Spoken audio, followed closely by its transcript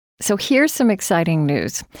So here's some exciting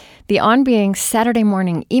news. The On Being Saturday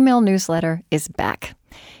morning email newsletter is back.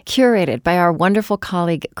 Curated by our wonderful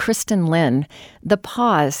colleague Kristen Lynn, The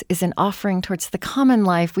Pause is an offering towards the common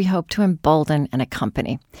life we hope to embolden and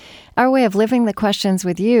accompany. Our way of living the questions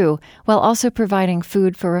with you while also providing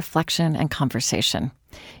food for reflection and conversation.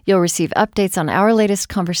 You'll receive updates on our latest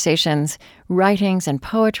conversations, writings and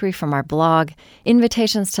poetry from our blog,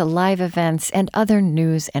 invitations to live events, and other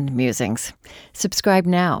news and musings. Subscribe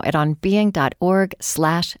now at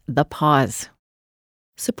onbeing.org/thepause.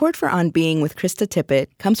 Support for On Being with Krista Tippett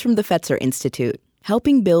comes from the Fetzer Institute,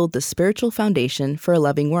 helping build the spiritual foundation for a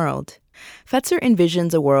loving world. Fetzer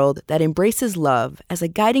envisions a world that embraces love as a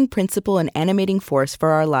guiding principle and animating force for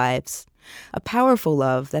our lives. A powerful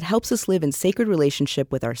love that helps us live in sacred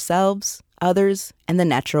relationship with ourselves, others, and the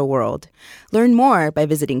natural world. Learn more by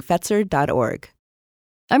visiting Fetzer.org.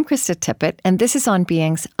 I'm Krista Tippett, and this is On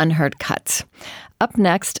Being's Unheard Cuts. Up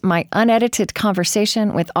next, my unedited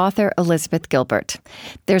conversation with author Elizabeth Gilbert.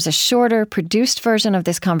 There's a shorter, produced version of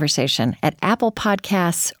this conversation at Apple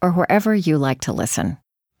Podcasts or wherever you like to listen.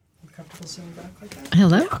 Comfortable sitting back like that?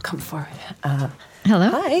 Hello? I'll come forward.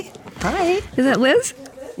 Hello? Hi. Is that Liz?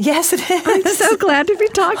 Yes, it is. I'm so glad to be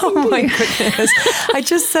talking to you. Oh, my goodness. I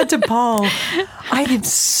just said to Paul, I am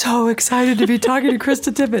so excited to be talking to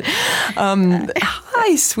Krista Tippett.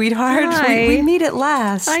 Hi, sweetheart. Hi. We meet at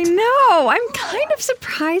last. I know. I'm kind of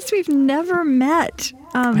surprised we've never met.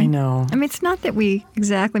 I know. I mean, it's not that we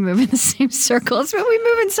exactly move in the same circles, but we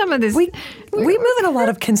move in some of this. We move in a lot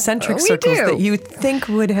of concentric circles do. that you think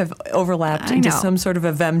would have overlapped into some sort of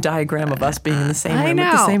a Venn diagram of us being in the same room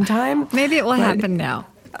at the same time. Maybe it will happen now.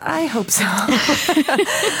 I hope so.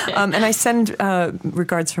 And I send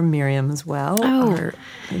regards from Miriam as well,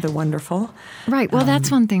 the wonderful. Right. Well, that's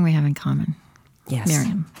one thing we have in commmen. Yes.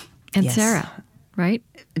 Miriam and Sarah, right?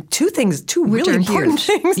 Two really important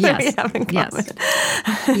things that we have in common.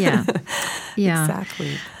 Yes. Yeah.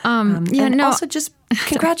 Exactly. And also just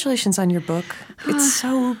congratulations on your book. It's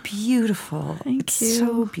so beautiful. Thank you. It's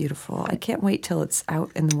so beautiful. I can't wait till it's out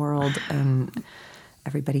in the world and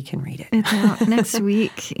everybody can read it. It's out next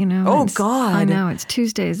week, Oh, God. I know. It's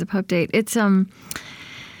Tuesday is the pub date. It's, you've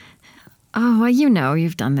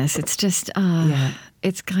done this. It's just,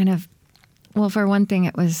 it's kind of, well, for one thing,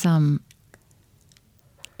 it was, the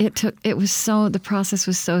process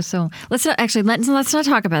was so, let's not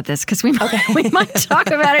talk about this because we might talk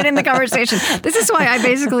about it in the conversation. This is why I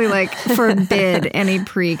basically forbid any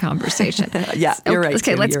pre-conversation. Yeah, you're right.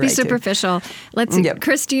 Okay, let's be superficial. Let's see. Yep.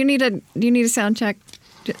 Chris, do you need a sound check?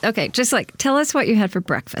 Okay, just tell us what you had for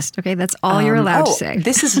breakfast. Okay, that's all you're allowed to say.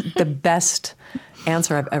 This is the best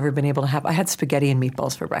answer I've ever been able to have. I had spaghetti and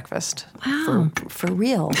meatballs for breakfast. Wow. For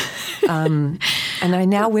real. And I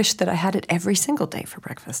now wish that I had it every single day for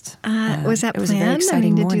breakfast. Was that planned? It was a very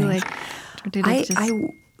exciting morning.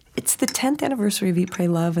 It's the 10th anniversary of Eat, Pray,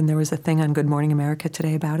 Love, and there was a thing on Good Morning America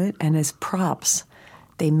today about it. And as props,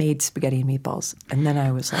 they made spaghetti and meatballs. And then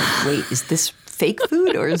I was like, wait, is this fake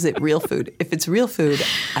food or is it real food? If it's real food,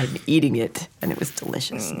 I'm eating it. And it was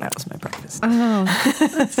delicious. And that was my breakfast. Oh,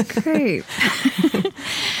 that's great.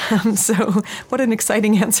 So what an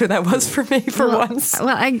exciting answer that was for me once.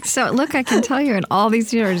 Well, I can tell you in all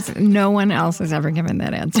these years, no one else has ever given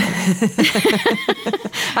that answer.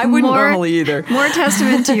 I wouldn't normally either. More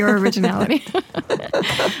testament to your originality.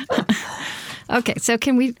 Okay, so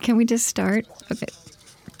can we just start? Okay.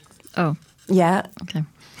 Oh. Yeah. Okay.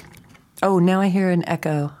 Oh, now I hear an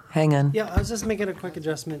echo. Hang on. Yeah, I was just making a quick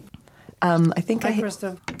adjustment. I think Hi,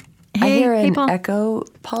 Krista. I hear an Paul. echo,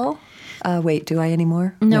 Paul. Wait, do I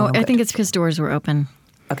anymore? No, I think it's because doors were open.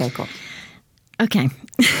 Okay, cool. Okay.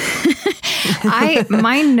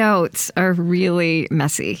 My notes are really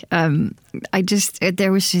messy.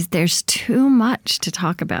 There's too much to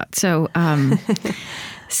talk about. So,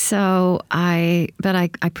 I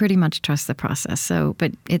pretty much trust the process. So,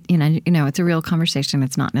 but it, it's a real conversation.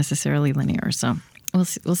 It's not necessarily linear. So we'll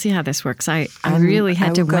see how this works. I really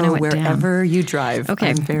had to winnow it down. Wherever you drive. Okay.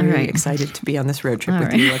 I'm very excited to be on this road trip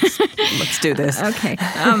with you. Let's do this. Okay.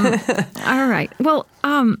 All right. Well,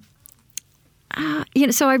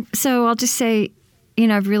 so I'll just say,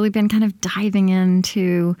 I've really been kind of diving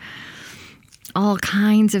into all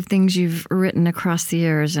kinds of things you've written across the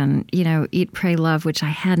years and, Eat, Pray, Love, which I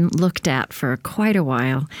hadn't looked at for quite a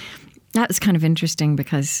while. That was kind of interesting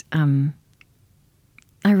because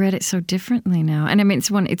I read it so differently now. And I mean,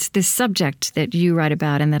 it's this subject that you write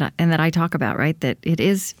about and that I talk about, right? That it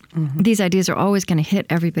is, these ideas are always going to hit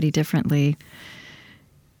everybody differently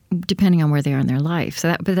depending on where they are in their life.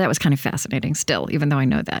 But that was kind of fascinating still, even though I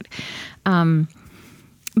know that.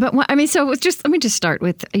 So let me just start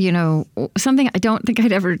with, something I don't think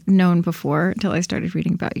I'd ever known before until I started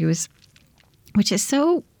reading about you, which is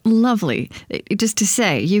so lovely. Just to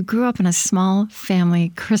say, you grew up in a small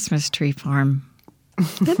family Christmas tree farm.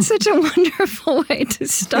 That's such a wonderful way to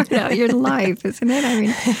start out your life, isn't it? I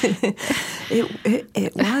mean,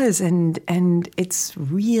 it was, and it's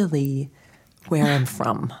really where I'm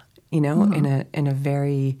from. In a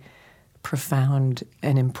very profound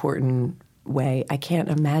and important way. I can't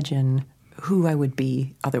imagine who I would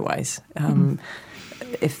be otherwise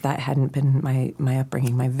if that hadn't been my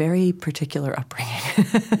upbringing, my very particular upbringing.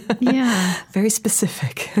 Yeah, very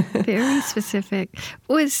specific. Very specific.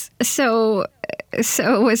 Was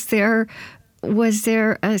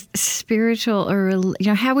there a spiritual or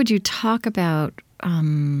how would you talk about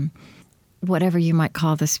whatever you might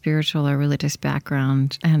call the spiritual or religious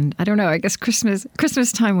background? And I don't know, I guess Christmas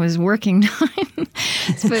time was working time.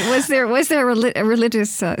 But was there a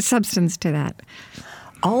religious substance to that?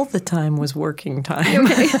 All the time was working time,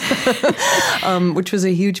 okay. Which was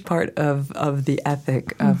a huge part of the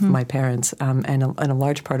ethic of my parents, and a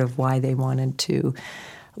large part of why they wanted to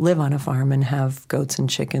live on a farm and have goats and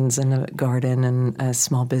chickens and a garden and a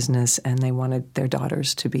small business, and they wanted their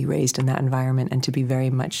daughters to be raised in that environment and to be very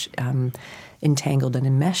much entangled and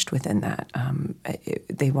enmeshed within that.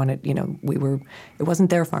 They wanted, it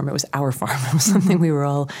wasn't their farm, it was our farm. It was something we were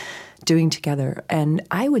all doing together. And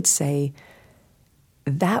I would say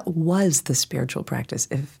that was the spiritual practice,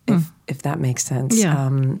 if that makes sense. Yeah.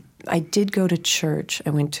 I did go to church. I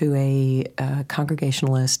went to a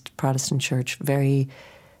Congregationalist Protestant church, very,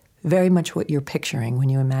 very much what you're picturing when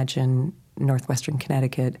you imagine northwestern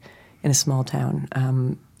Connecticut in a small town.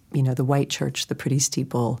 The white church, the pretty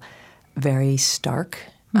steeple, very stark,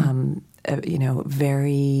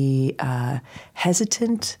 very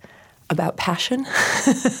hesitant about passion,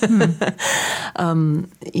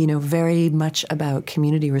 very much about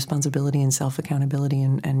community responsibility and self-accountability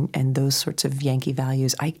and those sorts of Yankee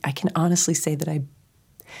values. I can honestly say that I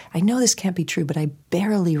know this can't be true, but I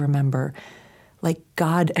barely remember like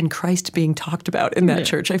God and Christ being talked about in that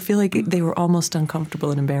church. I feel like they were almost uncomfortable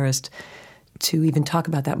and embarrassed to even talk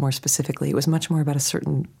about that more specifically. It was much more about a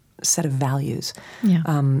certain set of values. Yeah.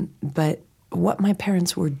 But what my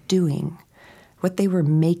parents were doing, what they were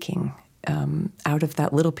making out of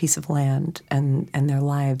that little piece of land and their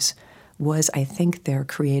lives was, I think, their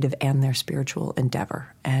creative and their spiritual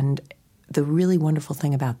endeavor. And the really wonderful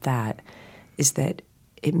thing about that is that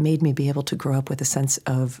it made me be able to grow up with a sense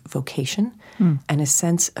of vocation and a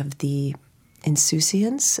sense of the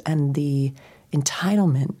insouciance and the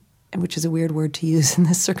entitlement, which is a weird word to use in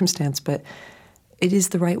this circumstance, but it is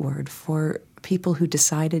the right word for people who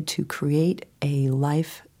decided to create a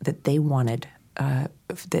life that they wanted,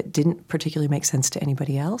 that didn't particularly make sense to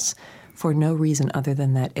anybody else for no reason other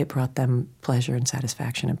than that it brought them pleasure and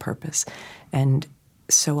satisfaction and purpose. And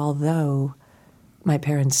so although my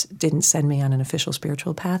parents didn't send me on an official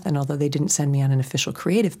spiritual path, and although they didn't send me on an official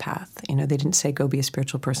creative path, they didn't say, go be a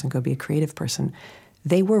spiritual person, go be a creative person,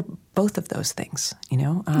 they were both of those things, in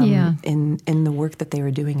the work that they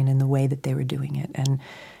were doing and in the way that they were doing it.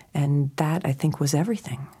 And that, I think, was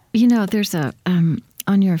everything. There's a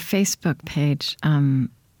on your Facebook page,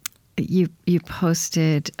 you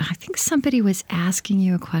posted, I think somebody was asking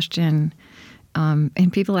you a question,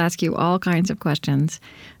 and people ask you all kinds of questions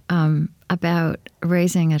about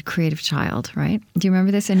raising a creative child, right? Do you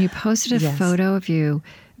remember this? And you posted a photo of you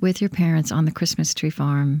with your parents on the Christmas tree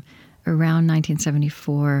farm around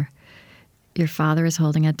 1974. Your father is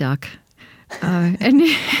holding a duck. And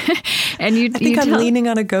you I think I'm leaning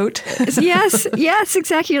on a goat. yes,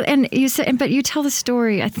 exactly. And you said, but you tell the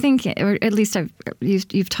story. I think, or at least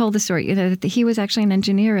you've told the story. That he was actually an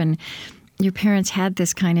engineer, and your parents had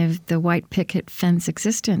this kind of the white picket fence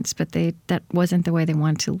existence, but that wasn't the way they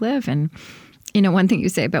wanted to live. And one thing you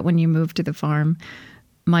say about when you moved to the farm,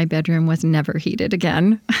 my bedroom was never heated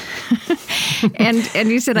again. and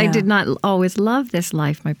you said, I did not always love this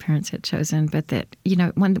life my parents had chosen, but that,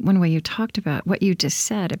 one way you talked about what you just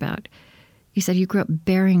said about, you said you grew up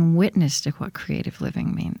bearing witness to what creative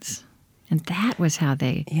living means. And that was how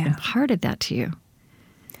they imparted that to you.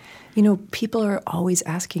 People are always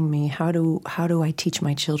asking me, how do I teach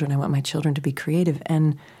my children? I want my children to be creative.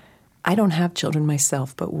 And I don't have children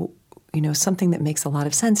myself, but, something that makes a lot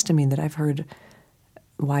of sense to me that I've heard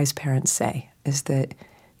wise parents say is that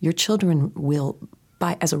your children will,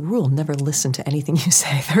 as a rule, never listen to anything you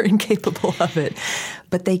say. They're incapable of it.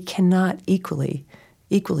 But they cannot equally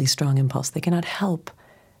strong impulse. They cannot help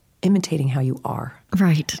imitating how you are.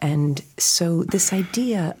 Right. And so this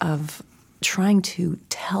idea of trying to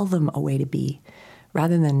tell them a way to be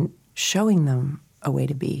rather than showing them a way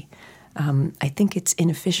to be. I think it's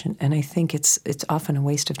inefficient, and I think it's often a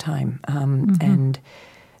waste of time. And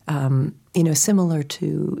similar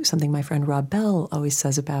to something my friend Rob Bell always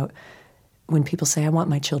says about when people say, I want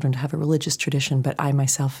my children to have a religious tradition, but I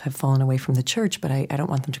myself have fallen away from the church, but I don't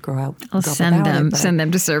want them to grow up. I'll send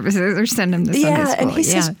them to services or send them to Sunday school. And he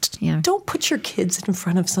says, don't put your kids in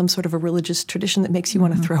front of some sort of a religious tradition that makes you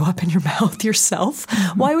want to throw up in your mouth yourself.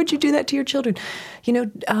 Why would you do that to your children?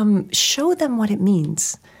 Show them what it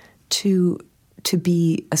means to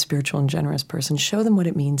be a spiritual and generous person. Show them what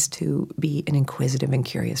it means to be an inquisitive and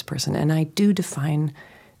curious person. And I do define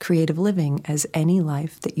creative living as any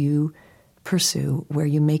life that you pursue where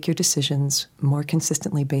you make your decisions more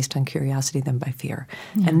consistently based on curiosity than by fear.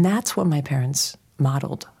 Yeah. And that's what my parents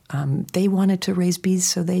modeled. They wanted to raise bees,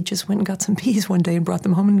 so they just went and got some bees one day and brought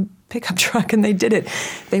them home in a pickup truck, and they did it.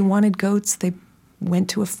 They wanted goats. They went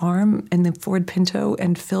to a farm in the Ford Pinto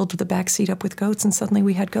and filled the back seat up with goats, and suddenly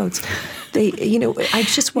we had goats. I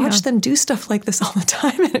just watched them do stuff like this all the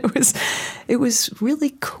time, and it was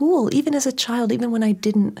really cool. Even as a child, even when I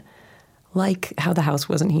didn't like how the house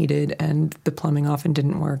wasn't heated and the plumbing often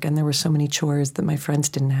didn't work and there were so many chores that my friends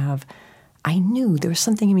didn't have, I knew there was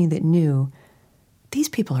something in me that knew these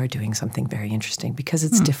people are doing something very interesting because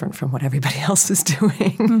it's different from what everybody else is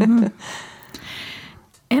doing.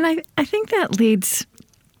 And I think that leads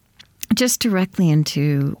just directly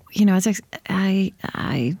into, as I've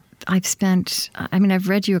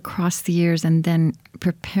read you across the years, and then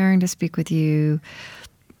preparing to speak with you,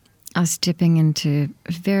 I was dipping into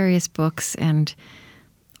various books and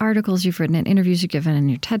articles you've written and interviews you've given and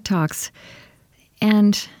your TED Talks.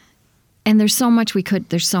 And there's so much we could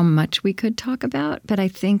talk about, but I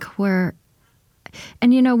think one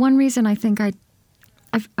reason I think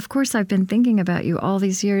of course I've been thinking about you all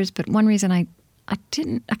these years, but one reason I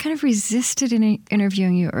kind of resisted in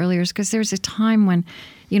interviewing you earlier is because there was a time when,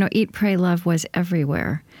 Eat, Pray, Love was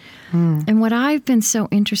everywhere. And what I've been so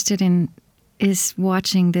interested in is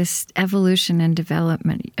watching this evolution and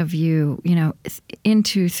development of you,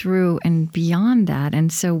 into, through, and beyond that.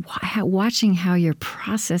 And so watching how you're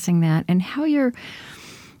processing that and how you're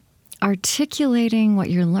articulating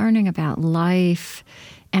what you're learning about life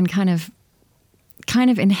and kind of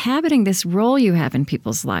inhabiting this role you have in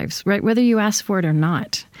people's lives, right? Whether you ask for it or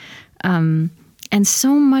not. And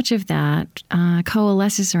so much of that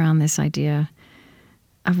coalesces around this idea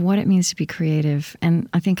of what it means to be creative. And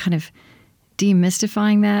I think kind of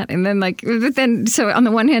demystifying that, and then so on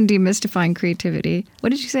the one hand, demystifying creativity.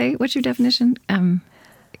 What did you say? What's your definition?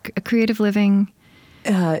 Creative living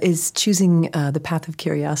is choosing the path of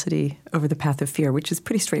curiosity over the path of fear, which is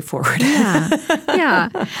pretty straightforward. Yeah.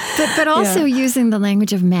 But also using the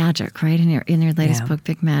language of magic, right? In your latest book,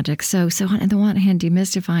 Big Magic. So on the one hand,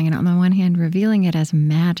 demystifying it, on the one hand, revealing it as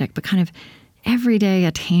magic, but kind of everyday,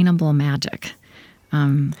 attainable magic.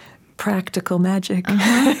 Practical magic.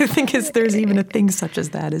 I think there's even a thing such as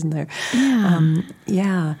that, isn't there?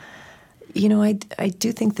 Yeah. I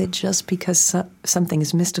do think that just because something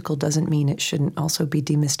is mystical doesn't mean it shouldn't also be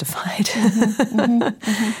demystified.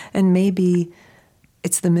 And maybe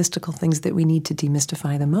it's the mystical things that we need to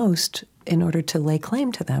demystify the most in order to lay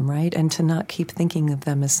claim to them, right? And to not keep thinking of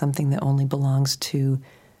them as something that only belongs to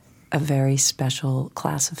a very special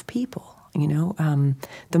class of people.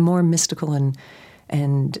 The more mystical and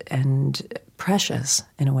precious,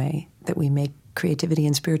 in a way, that we make creativity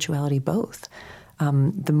and spirituality both,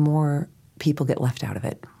 the more people get left out of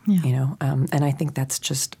it. And I think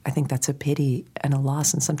that's a pity and a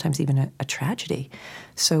loss, and sometimes even a tragedy.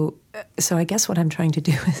 So I guess what I'm trying to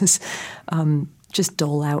do is just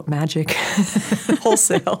dole out magic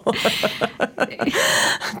wholesale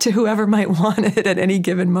to whoever might want it at any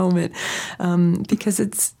given moment, because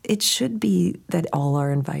it should be that all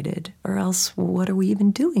are invited, or else what are we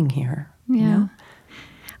even doing here?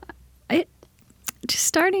 Just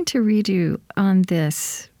starting to read you on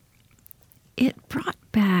this, it brought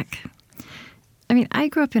back, I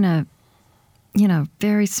grew up in a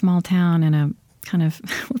very small town in a kind of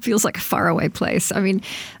what feels like a faraway place.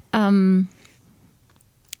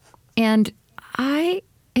 And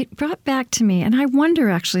it brought back to me, and I wonder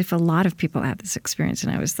actually if a lot of people have this experience,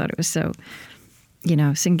 and I always thought it was so,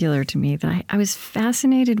 singular to me, that I was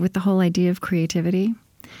fascinated with the whole idea of creativity,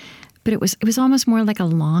 but it was almost more like a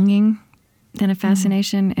longing than a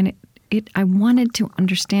fascination, and I wanted to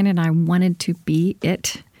understand it, and I wanted to be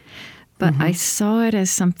it, but I saw it as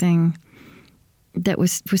something that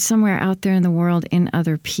was somewhere out there in the world in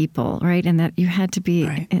other people, right? And that you had to be,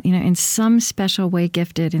 in some special way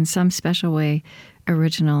gifted, in some special way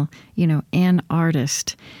original, an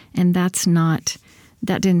artist. And that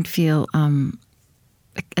didn't feel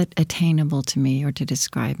attainable to me or to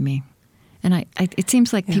describe me. And it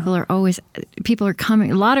seems like people are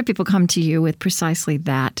coming, a lot of people come to you with precisely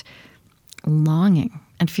that longing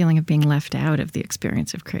and feeling of being left out of the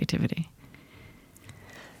experience of creativity.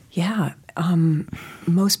 Yeah,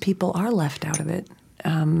 most people are left out of it,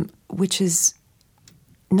 which is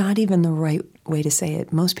not even the right way to say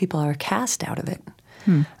it. Most people are cast out of it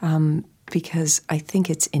because I think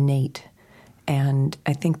it's innate. And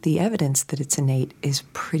I think the evidence that it's innate is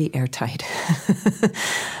pretty airtight.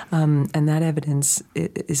 And that evidence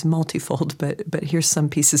is multifold, but here's some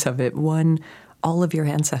pieces of it. One, all of your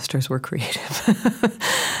ancestors were creative.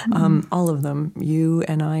 All of them. You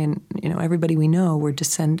and I and everybody we know were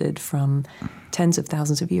descended from tens of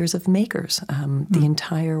thousands of years of makers. The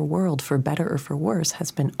entire world, for better or for worse,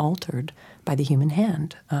 has been altered by the human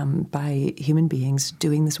hand, by human beings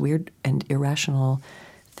doing this weird and irrational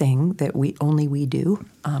thing that we do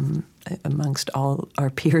amongst all our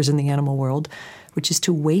peers in the animal world, which is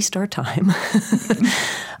to waste our time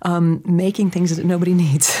making things that nobody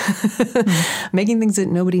needs. Making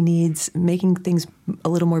things a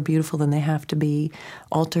little more beautiful than they have to be,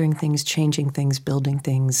 altering things, changing things, building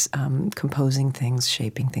things, composing things,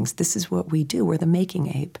 shaping things. This is what we do. We're the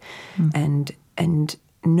making ape. And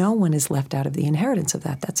no one is left out of the inheritance of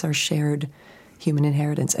that. That's our shared human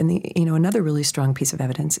inheritance. And another really strong piece of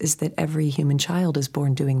evidence is that every human child is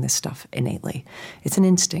born doing this stuff innately. It's an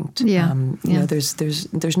instinct.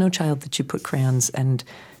 There's no child that you put crayons and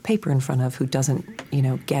paper in front of who doesn't,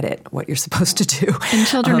 get it, what you're supposed to do. And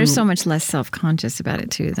children are so much less self-conscious about it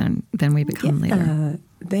too than we become later.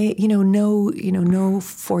 They, no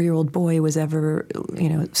 4-year-old boy was ever,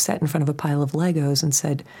 sat in front of a pile of Legos and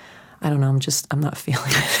said, I don't know, I'm not feeling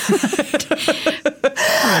it.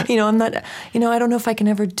 I'm not, I don't know if I can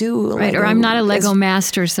ever do. Right, or I'm not a Lego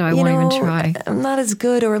master, so I won't even try. I'm not as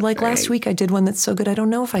good. Or last week I did one that's so good, I don't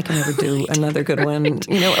know if I can ever do another good one.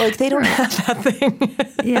 They don't have that thing.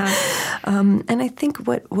 Yeah. And I think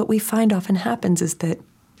what we find often happens is that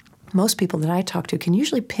most people that I talk to can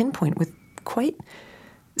usually pinpoint with quite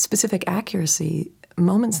specific accuracy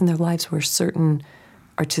moments in their lives where certain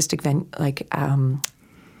artistic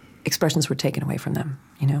expressions were taken away from them,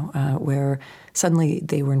 where suddenly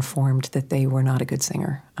they were informed that they were not a good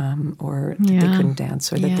singer, or that they couldn't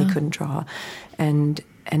dance, or that they couldn't draw, and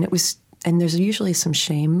there's usually some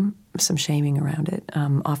shaming around it,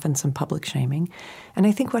 often some public shaming, and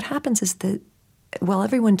I think what happens is that while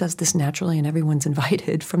everyone does this naturally and everyone's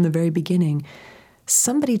invited from the very beginning,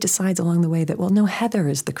 somebody decides along the way that, well, no, Heather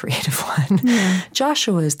is the creative one. Yeah.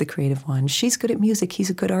 Joshua is the creative one. She's good at music. He's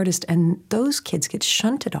a good artist. And those kids get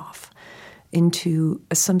shunted off into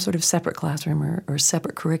some sort of separate classroom or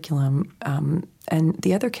separate curriculum. And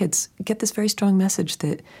the other kids get this very strong message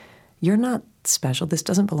that you're not special. This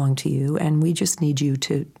doesn't belong to you. And we just need you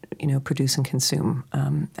to, produce and consume.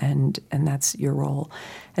 And that's your role.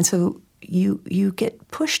 And so you get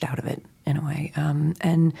pushed out of it in a way.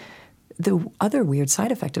 And the other weird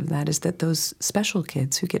side effect of that is that those special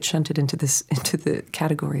kids who get shunted into the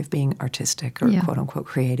category of being artistic or quote unquote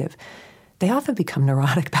creative, they often become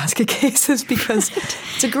neurotic basket cases because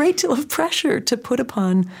it's a great deal of pressure to put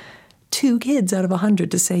upon 2 kids out of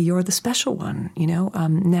 100 to say you're the special one.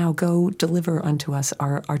 Now go deliver unto us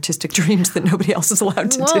our artistic dreams that nobody else is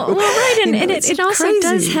allowed to do. Well, right, and it also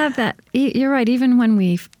does have that. You're right. Even when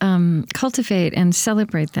we cultivate and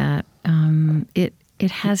celebrate that, it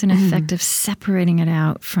has an effect of separating it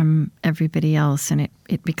out from everybody else, and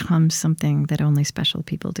it becomes something that only special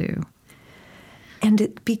people do. And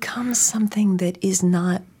it becomes something that is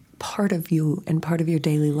not part of you and part of your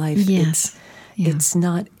daily life. Yes. It's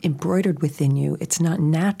not embroidered within you. It's not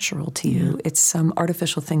natural to you. It's some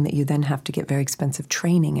artificial thing that you then have to get very expensive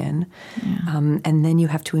training in. Yeah. And then you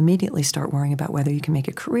have to immediately start worrying about whether you can make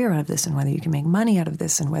a career out of this and whether you can make money out of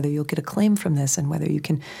this and whether you'll get acclaim from this and whether you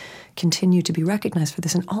can continue to be recognized for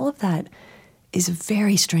this. And all of that is a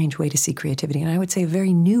very strange way to see creativity. And I would say a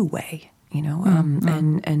very new way,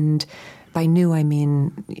 and by new, I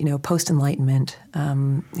mean, post-Enlightenment,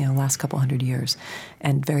 last couple hundred years,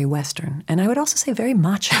 and very Western. And I would also say very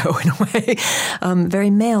macho in a way, very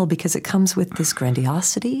male, because it comes with this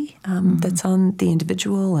grandiosity that's on the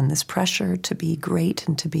individual and this pressure to be great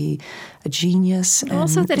and to be a genius. And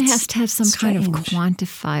also that it has to have some kind of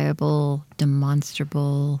quantifiable,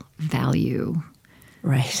 demonstrable value.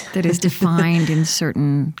 Right. That is defined in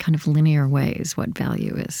certain kind of linear ways, what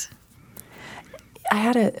value is. I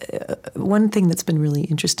had one thing that's been really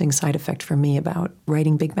interesting side effect for me about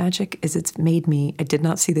writing Big Magic is it's made me, I did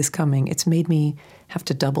not see this coming, it's made me have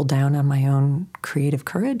to double down on my own creative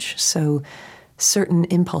courage. So certain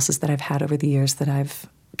impulses that I've had over the years that I've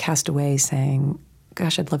cast away saying,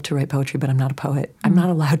 gosh, I'd love to write poetry, but I'm not a poet. I'm not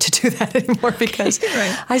allowed to do that anymore because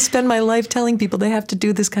I spend my life telling people they have to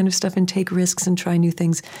do this kind of stuff and take risks and try new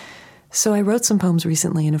things. So I wrote some poems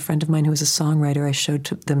recently, and a friend of mine who was a songwriter, I showed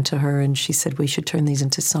them to her, and she said, we should turn these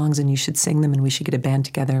into songs, and you should sing them, and we should get a band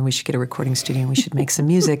together, and we should get a recording studio, and we should make some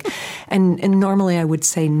music. And normally I would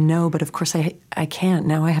say no, but of course I can't.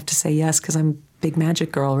 Now I have to say yes because I'm a big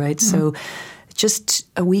magic girl, right? So just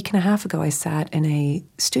a week and a half ago, I sat in a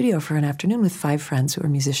studio for an afternoon with 5 friends who are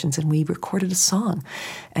musicians, and we recorded a song.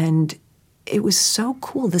 And it was so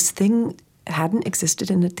cool. This thing hadn't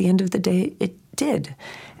existed, and at the end of the day, it did.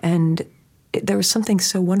 And there was something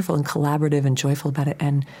so wonderful and collaborative and joyful about it.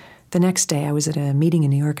 And the next day, I was at a meeting in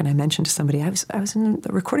New York, and I mentioned to somebody, I was in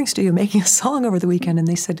the recording studio making a song over the weekend, and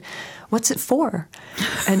they said, "What's it for?"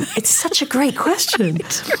 And it's such a great question.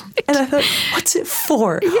 Right. And I thought, what's it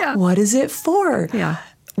for? Yeah. What is it for? Yeah.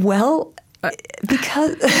 Well,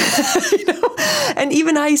 because, and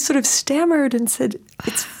even I sort of stammered and said,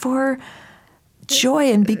 it's for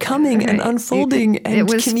joy and becoming and unfolding and it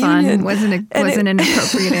was communion. Fun. Wasn't an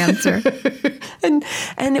appropriate answer.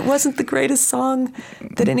 And it wasn't the greatest song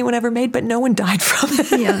that anyone ever made, but no one died from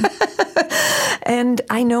it. Yeah. And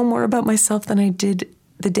I know more about myself than I did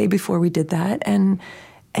the day before we did that. And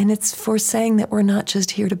it's for saying that we're not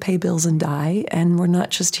just here to pay bills and die, and we're not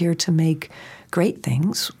just here to make great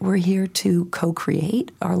things. We're here to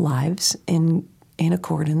co-create our lives in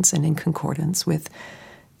accordance and in concordance with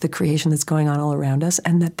the creation that's going on all around us,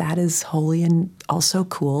 and that is holy and also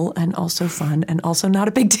cool and also fun and also not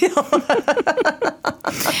a big deal.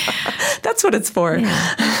 That's what it's for.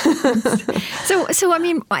 Yeah. So I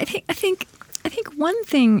mean, I think one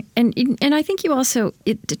thing, and I think you also,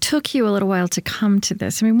 it took you a little while to come to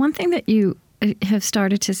this. I mean, one thing that you have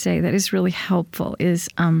started to say that is really helpful is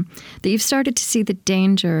that you've started to see the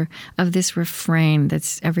danger of this refrain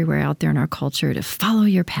that's everywhere out there in our culture to follow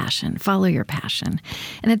your passion,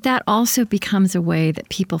 and that also becomes a way that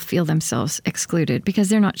people feel themselves excluded because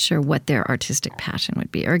they're not sure what their artistic passion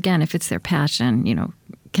would be. Or again, if it's their passion,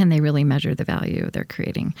 can they really measure the value they're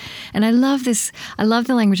creating? And I love this. I love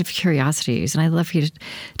the language of curiosity, and I love for you to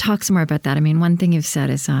talk some more about that. I mean, one thing you've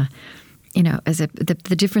said is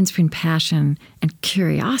the difference between passion and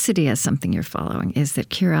curiosity as something you're following is that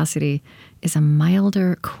curiosity is a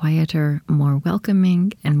milder, quieter, more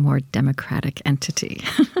welcoming, and more democratic entity.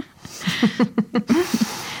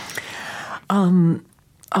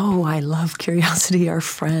 I love curiosity, our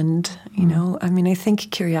friend. I mean, I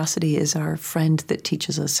think curiosity is our friend that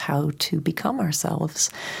teaches us how to become ourselves.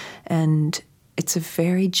 And it's a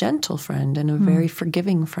very gentle friend and a very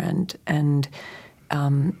forgiving friend. And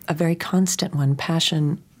a very constant one.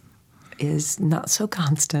 Passion is not so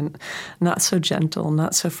constant, not so gentle,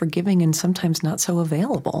 not so forgiving, and sometimes not so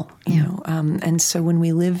available. You know. And so when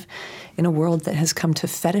we live in a world that has come to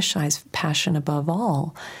fetishize passion above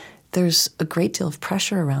all, there's a great deal of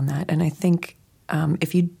pressure around that. And I think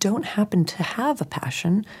if you don't happen to have a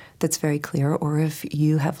passion that's very clear, or if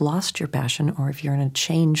you have lost your passion, or if you're in a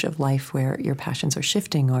change of life where your passions are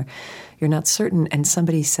shifting, or you're not certain, and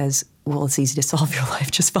somebody says, well, it's easy to solve your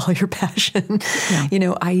life, just follow your passion.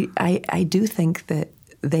 Yeah. I do think that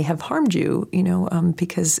they have harmed you,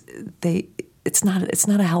 because it's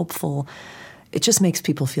not a helpful. It just makes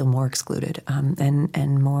people feel more excluded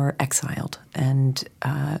and more exiled and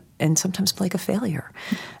sometimes like a failure.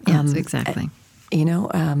 Yes, exactly.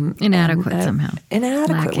 Inadequate somehow.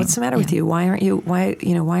 Inadequate. Lacking. What's the matter with you? Why aren't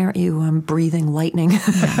you breathing lightning?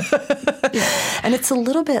 And it's a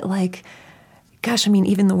little bit like, gosh, I mean,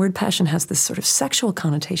 even the word passion has this sort of sexual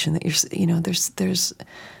connotation that there's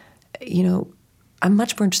I'm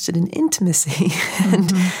much more interested in intimacy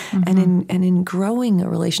and in growing a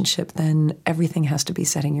relationship than everything has to be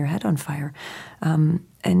setting your head on fire.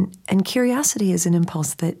 And curiosity is an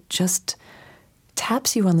impulse that just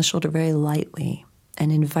taps you on the shoulder very lightly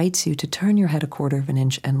and invites you to turn your head a quarter of an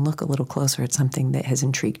inch and look a little closer at something that has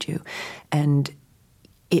intrigued you. And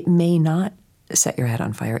it may not set your head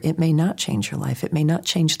on fire. It may not change your life. It may not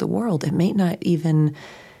change the world. It may not even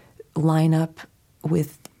line up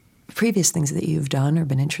with previous things that you've done or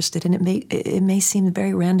been interested in. It may seem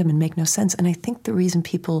very random and make no sense. And I think the reason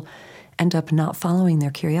people end up not following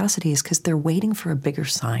their curiosity is because they're waiting for a bigger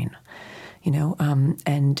sign,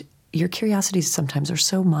 and your curiosities sometimes are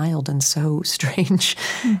so mild and so strange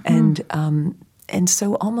and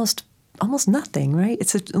so almost nothing, right?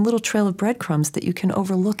 It's a little trail of breadcrumbs that you can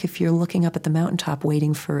overlook if you're looking up at the mountaintop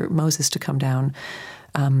waiting for Moses to come down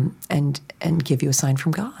and give you a sign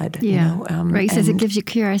from God. Yeah, you know? right. He says it gives you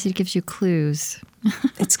curiosity, it gives you clues.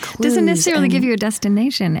 It's clues. It doesn't necessarily give you a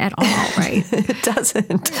destination at all, right? It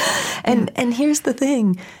doesn't. And here's the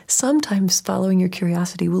thing. Sometimes following your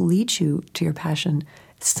curiosity will lead you to your passion.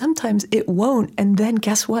 Sometimes it won't. And then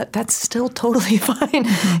guess what? That's still totally fine.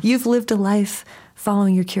 Mm-hmm. You've lived a life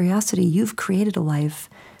following your curiosity. You've created a life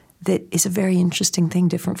that is a very interesting thing,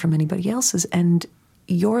 different from anybody else's. And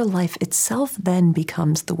your life itself then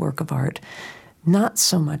becomes the work of art, not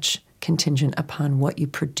so much contingent upon what you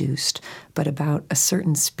produced, but about a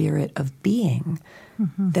certain spirit of being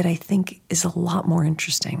that I think is a lot more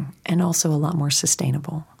interesting and also a lot more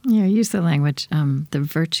sustainable. Yeah, use the language, the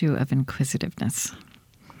virtue of inquisitiveness.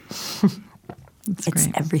 It's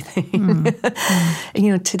great. Everything. And,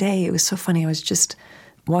 you know, today it was so funny. I was just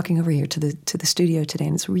walking over here to the studio today,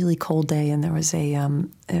 and it's a really cold day, and there was a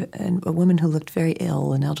woman who looked very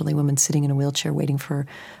ill, an elderly woman sitting in a wheelchair waiting for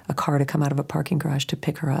a car to come out of a parking garage to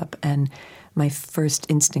pick her up. And my first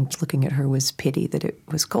instinct looking at her was pity, that it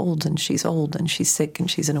was cold and she's old and she's sick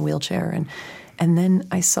and she's in a wheelchair. And then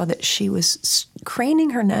I saw that she was craning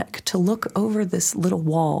her neck to look over this little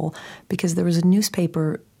wall because there was an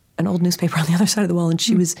old newspaper on the other side of the wall, and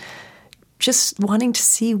she was just wanting to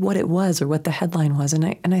see what it was or what the headline was. And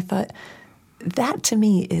I thought, that to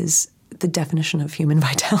me is the definition of human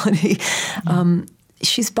vitality.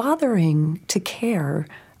 She's bothering to care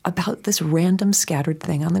about this random scattered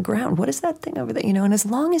thing on the ground. What is that thing over there? You know, and as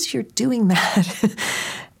long as you're doing that,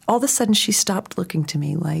 all of a sudden she stopped looking to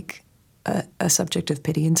me like a subject of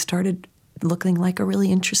pity and started looking like a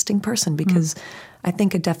really interesting person, because I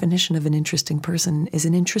think a definition of an interesting person is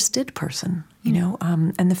an interested person, you know?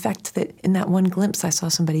 And the fact that in that one glimpse I saw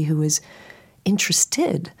somebody who was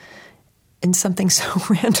interested in something so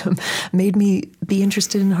random made me be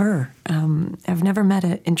interested in her. I've never met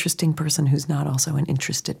an interesting person who's not also an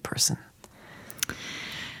interested person.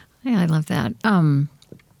 Yeah, I love that.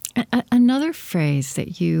 Another phrase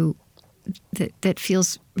that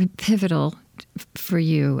feels pivotal for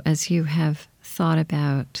you as you have thought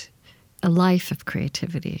about a life of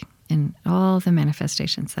creativity and all the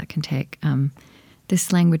manifestations that can take,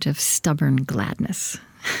 this language of stubborn gladness.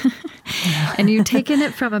 And you've taken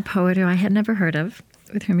it from a poet who I had never heard of,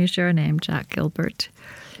 with whom you share a name, Jack Gilbert.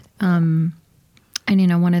 And, you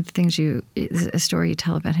know, one of the things a story you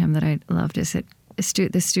tell about him that I loved is that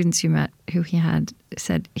the students you met who he had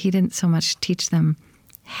said he didn't so much teach them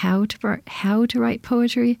how to write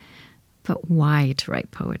poetry, but why to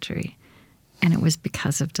write poetry. And it was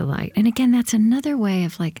because of delight. And again, that's another way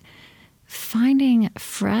of like finding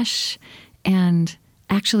fresh and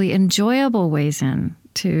actually enjoyable ways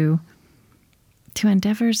to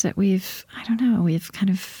endeavors that we've kind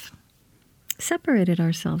of separated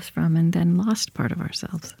ourselves from and then lost part of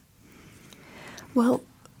ourselves. Well,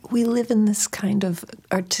 we live in this kind of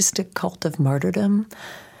artistic cult of martyrdom,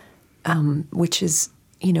 which is,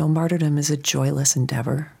 you know, martyrdom is a joyless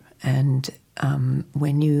endeavor. And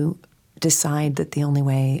when you decide that the only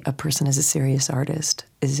way a person is a serious artist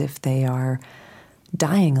is if they are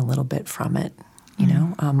dying a little bit from it, you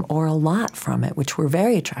know, or a lot from it, which we're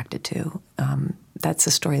very attracted to. That's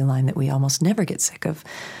a storyline that we almost never get sick of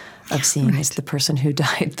seeing, right. Is the person who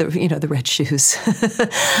died, the red shoes,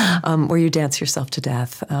 where you dance yourself to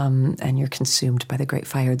death and you're consumed by the great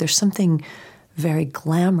fire. There's something very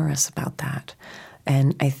glamorous about that.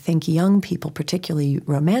 And I think young people, particularly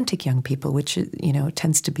romantic young people, which, you know,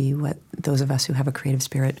 tends to be what those of us who have a creative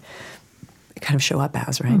spirit kind of show up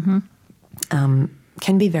as, right?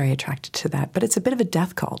 Can be very attracted to that. But it's a bit of a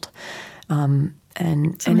death cult. And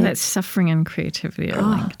that suffering and creativity are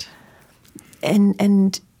linked.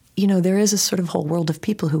 And, you know, there is a sort of whole world of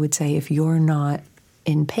people who would say if you're not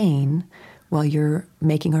in pain while you're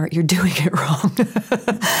making art, you're doing it wrong.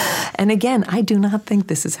 And again, I do not think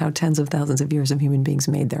this is how tens of thousands of years of human beings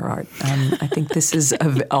made their art. I think this is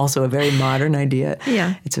also a very modern idea.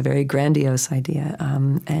 Yeah. It's a very grandiose idea,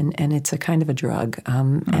 and it's a kind of a drug.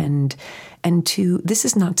 This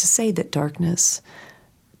is not to say that darkness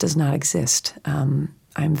does not exist. I'm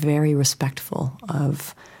very respectful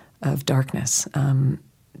of darkness,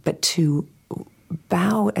 but to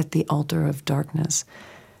bow at the altar of darkness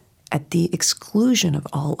at the exclusion of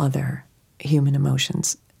all other human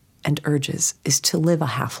emotions and urges is to live a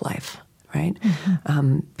half-life, right?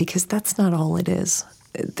 Because that's not all it is.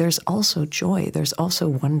 There's also joy. There's also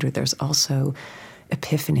wonder. There's also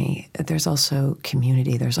epiphany. There's also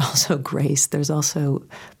community. There's also grace. There's also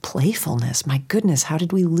playfulness. My goodness, how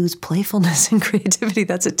did we lose playfulness and creativity?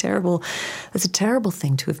 That's a terrible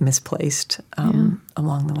thing to have misplaced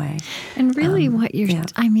along the way. And really, what you're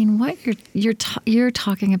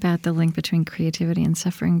talking about the link between creativity and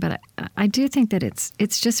suffering. But I do think that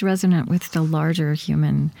it's just resonant with the larger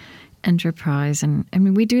human enterprise, and I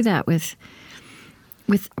mean we do that with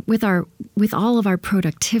all of our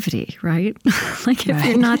productivity, right? Like if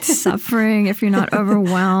you're not suffering, if you're not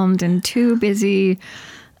overwhelmed and too busy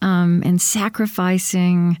and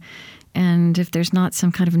sacrificing, and if there's not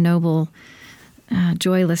some kind of noble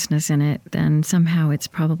joylessness in it, then somehow it's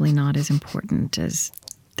probably not as important as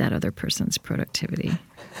that other person's productivity.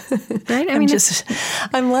 Right? I mean,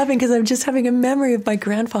 I'm laughing because I'm just having a memory of my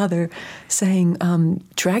grandfather saying,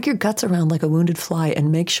 drag your guts around like a wounded fly and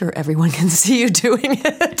make sure everyone can see you doing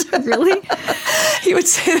it. Really? He would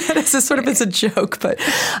say that as a joke, but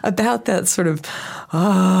about that sort of,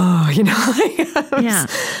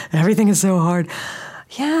 everything is so hard.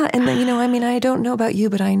 Yeah, and then, I don't know about you,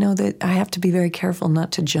 but I know that I have to be very careful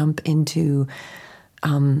not to jump into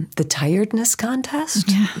the tiredness contest,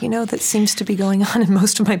 that seems to be going on, and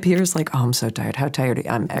most of my peers like, I'm so tired. How tired are you?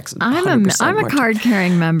 I'm a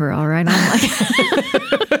card-carrying member, all right. I'm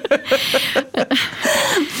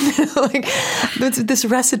like this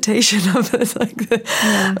recitation of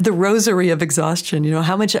the rosary of exhaustion.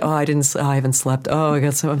 How much? I haven't slept.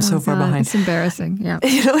 I'm so far behind. It's embarrassing. Yeah,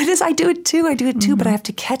 it is. I do it too. But I have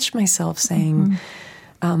to catch myself saying,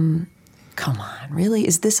 "Come on, really?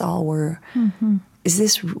 Is this all we're?" Mm-hmm. Is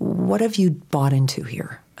this, what have you bought into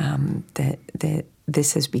here? That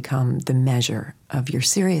this has become the measure of your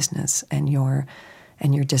seriousness and your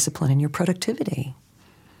discipline and your productivity.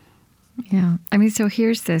 Yeah. I mean, so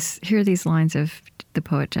here are these lines of the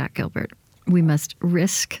poet Jack Gilbert. We must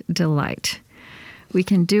risk delight. We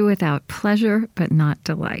can do without pleasure, but not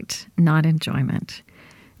delight, not enjoyment.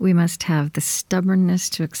 We must have the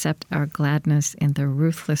stubbornness to accept our gladness in the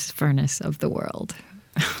ruthless furnace of the world.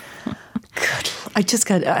 Good.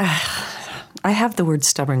 I have the word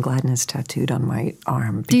stubborn gladness tattooed on my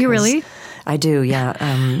arm. Do you really? I do,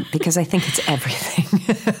 yeah, because I think it's everything.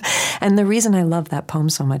 And the reason I love that poem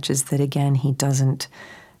so much is that, again, he doesn't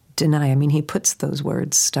deny. I mean, he puts those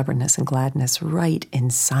words, stubbornness and gladness, right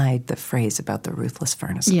inside the phrase about the ruthless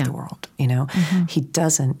furnace of the world. Mm-hmm. He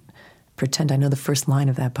doesn't pretend. I know the first line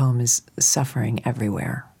of that poem is suffering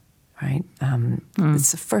everywhere. Right?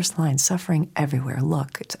 It's the first line, suffering everywhere.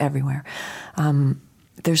 Look, it's everywhere.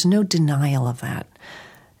 There's no denial of that.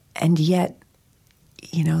 And yet,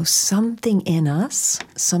 something in us,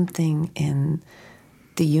 something in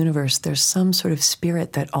the universe, there's some sort of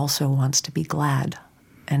spirit that also wants to be glad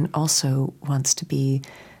and also wants to be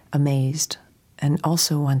amazed and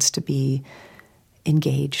also wants to be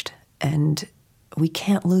engaged. And we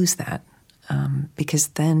can't lose that because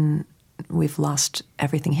then we've lost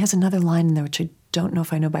everything. He has another line in there which I don't know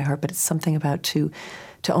if I know by heart, but it's something about to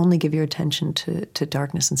only give your attention to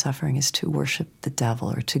darkness and suffering is to worship the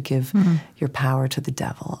devil or to give your power to the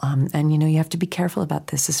devil. And you have to be careful about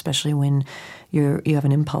this, especially when you have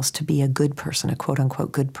an impulse to be a good person, a quote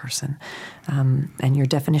unquote good person. And your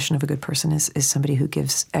definition of a good person is somebody who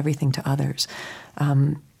gives everything to others.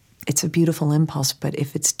 It's a beautiful impulse, but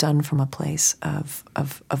if it's done from a place of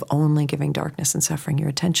only giving darkness and suffering your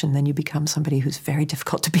attention, then you become somebody who's very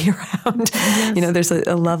difficult to be around. Yes. There's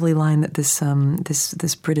a lovely line that this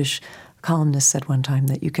British columnist said one time,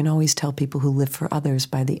 that you can always tell people who live for others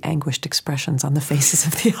by the anguished expressions on the faces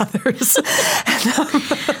of the others.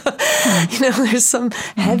 And, there's some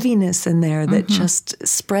heaviness in there that just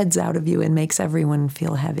spreads out of you and makes everyone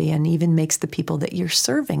feel heavy, and even makes the people that you're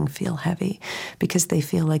serving feel heavy because they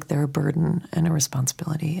feel like they're a burden and a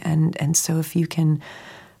responsibility. And so if you can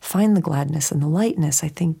find the gladness and the lightness, I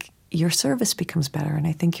think your service becomes better, and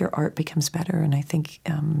I think your art becomes better, and I think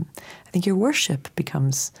your worship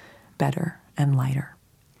becomes better and lighter.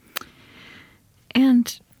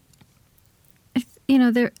 And I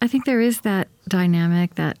think there is that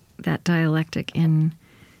dynamic, that dialectic in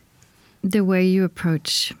the way you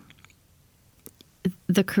approach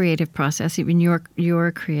the creative process, even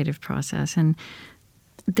your creative process. And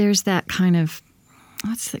there's that kind of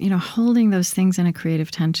holding those things in a creative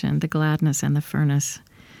tension, the gladness and the furnace,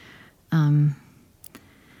 our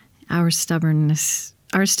stubborn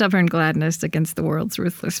gladness against the world's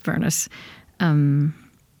ruthless furnace. I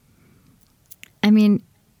mean,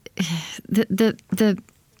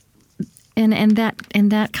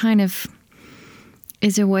 that kind of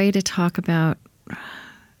is a way to talk about,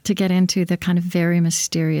 to get into the kind of very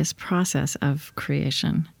mysterious process of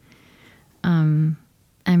creation.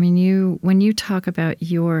 I mean, when you talk about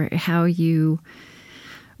how you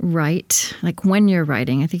write, like when you're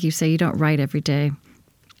writing, I think you say you don't write every day.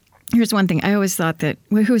 Here's one thing. I always thought that,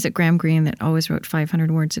 who was it, Graham Greene, that always wrote 500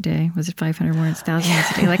 words a day? Was it 500 words, 1,000 words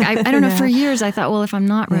a day? Like, I don't know, for years I thought, well, if I'm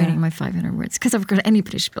not writing my 500 words, because of course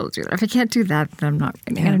anybody should be able to do that. If I can't do that, then I'm not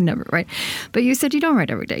writing. I never write. But you said you don't write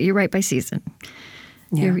every day. You write by season.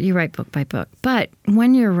 Yeah. You write book by book. But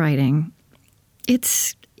when you're writing,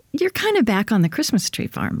 you're kind of back on the Christmas tree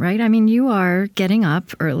farm, right? I mean, you are getting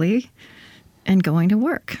up early and going to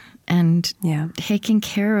work and taking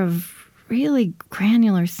care of really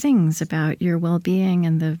granular things about your well-being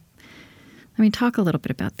and talk a little bit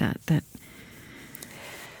about that.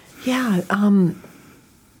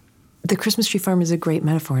 The Christmas tree farm is a great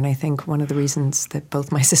metaphor, and I think one of the reasons that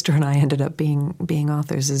both my sister and I ended up being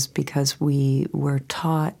authors is because we were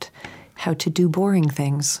taught how to do boring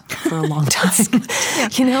things for a long time,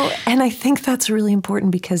 and I think that's really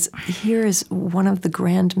important, because here is one of the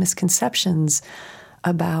grand misconceptions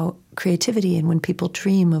about creativity and when people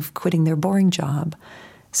dream of quitting their boring job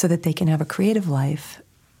so that they can have a creative life.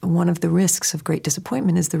 One of the risks of great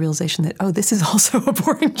disappointment is the realization that, this is also a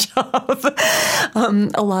boring job.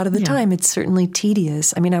 A lot of the time, it's certainly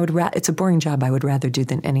tedious. I mean, it's a boring job I would rather do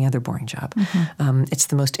than any other boring job. Mm-hmm. It's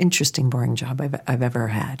the most interesting boring job I've ever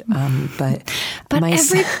had. But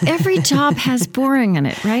every job has boring in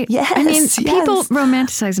it, right? Yes. I mean, people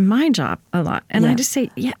romanticize my job a lot, and I just say,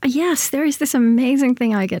 yes, there is this amazing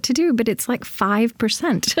thing I get to do, but it's like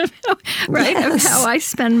 5%, right, of how I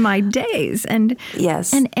spend my days, and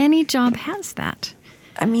any job has that.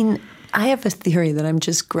 I mean, I have a theory that I'm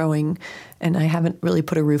just growing, and I haven't really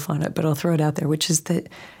put a roof on it, but I'll throw it out there, which is that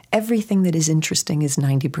everything that is interesting is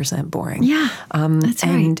 90% boring. Yeah, that's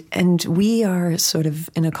right. And we are sort of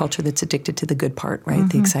in a culture that's addicted to the good part, right? Mm-hmm.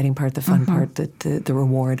 The exciting part, the fun part, the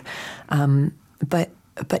reward. But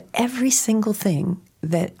every single thing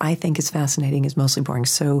that I think is fascinating is mostly boring.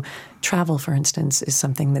 So travel, for instance, is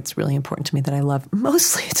something that's really important to me that I love.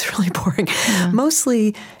 Mostly it's really boring. Yeah.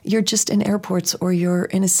 Mostly you're just in airports, or you're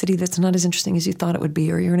in a city that's not as interesting as you thought it would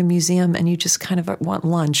be, or you're in a museum and you just kind of want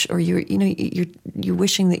lunch, or you're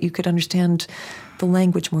wishing that you could understand the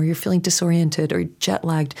language more. You're feeling disoriented or jet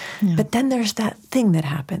lagged. Yeah. But then there's that thing that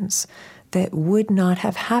happens that would not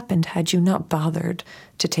have happened had you not bothered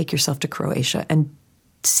to take yourself to Croatia. And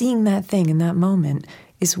seeing that thing in that moment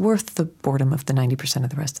is worth the boredom of the 90%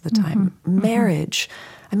 of the rest of the time. Mm-hmm. Marriage.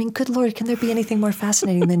 I mean, good Lord, can there be anything more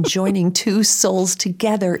fascinating than joining two souls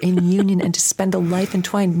together in union and to spend a life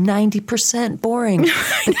entwined? 90% boring.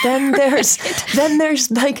 But then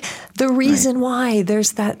there's like the reason why.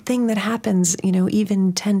 There's that thing that happens,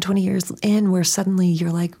 even 10, 20 years in, where suddenly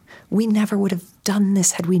you're like, we never would have done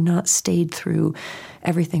this had we not stayed through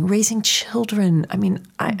everything. Raising children. I mean,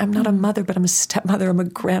 I'm not a mother, but I'm a stepmother, I'm a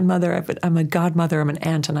grandmother, I'm a godmother, I'm an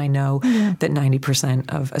aunt, and I know that 90%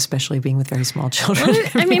 of, especially being with very small children. Well,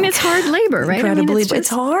 I mean, it's hard labor, right? Incredibly, it's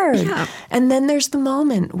hard. Yeah. And then there's the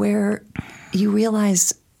moment where you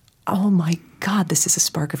realize, oh my God, this is a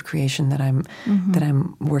spark of creation that I'm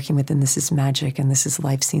working with, and this is magic, and this is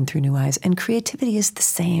life seen through new eyes. And creativity is the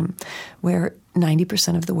same, where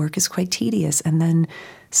 90% of the work is quite tedious, and then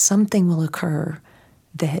something will occur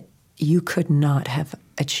that you could not have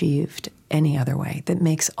achieved any other way, that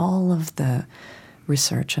makes all of the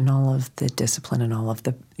research and all of the discipline and all of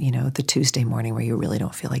the, the Tuesday morning where you really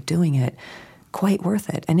don't feel like doing it, quite worth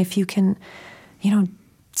it. And if you can,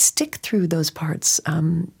 stick through those parts,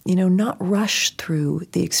 not rush through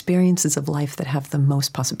the experiences of life that have the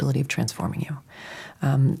most possibility of transforming you,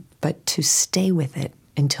 but to stay with it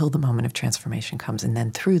until the moment of transformation comes, and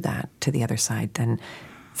then through that to the other side, then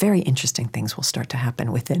very interesting things will start to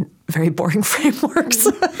happen within very boring frameworks.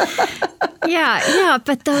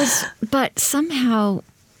 but somehow,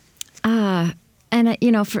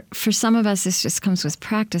 for some of us, this just comes with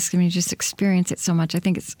practice. I mean, you just experience it so much. I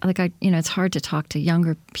think it's like, it's hard to talk to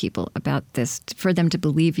younger people about this, for them to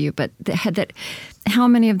believe you, but that how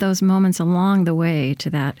many of those moments along the way to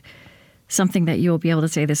that, something that you'll be able to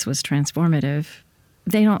say this was transformative,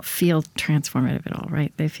 they don't feel transformative at all,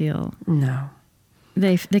 right? They feel... No.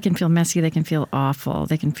 They can feel messy, they can feel awful,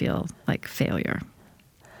 they can feel like failure.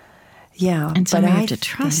 Yeah. And so we have to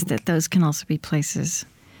trust that those can also be places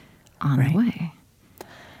on the way.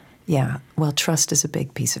 Yeah. Well, trust is a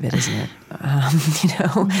big piece of it, isn't it?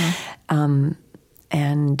 And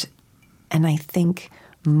I think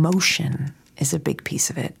motion is a big piece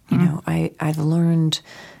of it. I've learned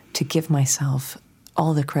to give myself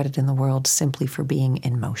all the credit in the world simply for being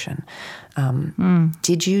in motion.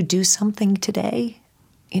 Did you do something today?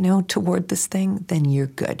 toward this thing, then you're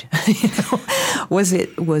good. Was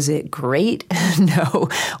it great? No.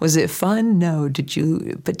 Was it fun? No. Did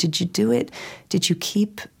you do it? Did you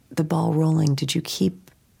keep the ball rolling? Did you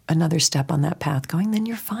keep another step on that path going? Then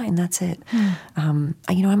you're fine. That's it. I'm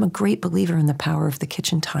a great believer in the power of the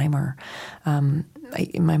kitchen timer.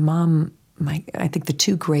 My mom, I think the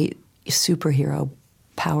two great superhero,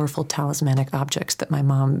 powerful talismanic objects that my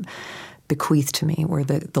mom bequeathed to me were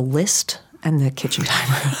the list and the kitchen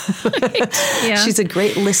timer. Yeah. She's a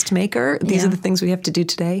great list maker. These are the things we have to do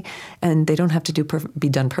today, and they don't have to be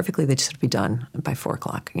done perfectly. They just have to be done by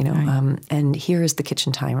 4:00. Right. And here is the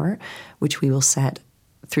kitchen timer, which we will set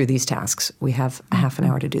through these tasks. We have a half an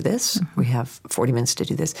hour to do this. We have 40 minutes to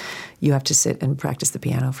do this. You have to sit and practice the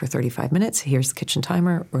piano for 35 minutes. Here's the kitchen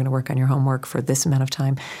timer. We're going to work on your homework for this amount of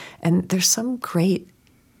time. And there's some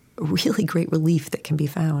really great relief that can be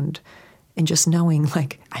found in just knowing,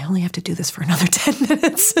 like, I only have to do this for another 10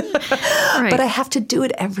 minutes. Right. But I have to do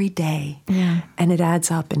it every day. Yeah. And it adds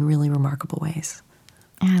up in really remarkable ways.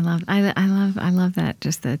 Yeah, I love that,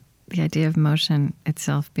 just the idea of motion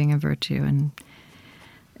itself being a virtue, and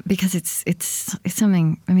because it's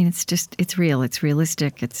something, I mean, it's real, it's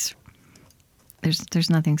realistic, there's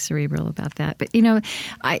nothing cerebral about that. But have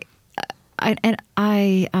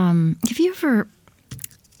you ever,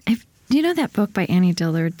 do you know that book by Annie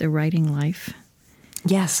Dillard, The Writing Life?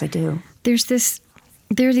 Yes, I do. There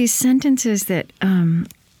are these sentences that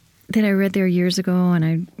I read there years ago, and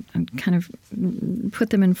I kind of put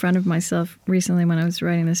them in front of myself recently when I was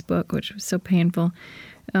writing this book, which was so painful.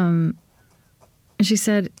 And she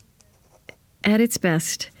said, at its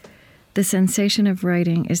best, the sensation of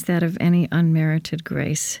writing is that of any unmerited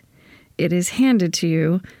grace. It is handed to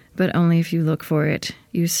you, but only if you look for it.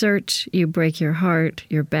 You search, you break your heart,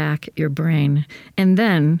 your back, your brain, and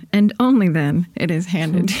then, and only then, it is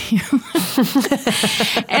handed to you.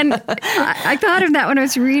 And I thought of that when I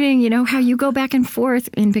was reading, how you go back and forth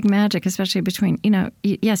in Big Magic, especially between,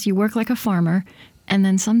 yes, you work like a farmer, and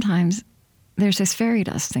then sometimes there's this fairy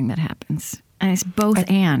dust thing that happens. And it's both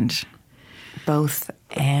and. Both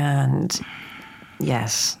and.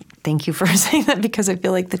 Yes. Thank you for saying that, because I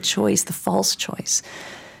feel like the false choice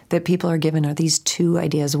that people are given are these two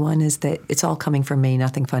ideas. One is that it's all coming from me.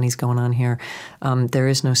 Nothing funny's going on here. There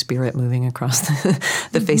is no spirit moving across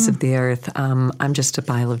the face of the earth. I'm just a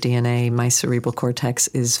pile of DNA. My cerebral cortex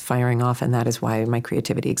is firing off, and that is why my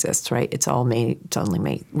creativity exists, right? It's all me. It's only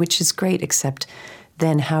me, which is great, except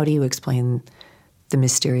then how do you explain the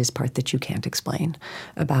mysterious part that you can't explain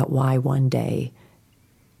about why one day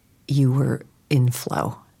you were in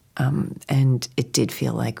flow, and it did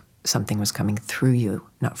feel like something was coming through you,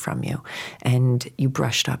 not from you. And you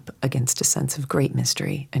brushed up against a sense of great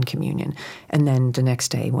mystery and communion. And then the next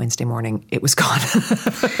day, Wednesday morning, it was gone.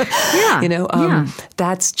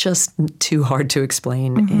 That's just too hard to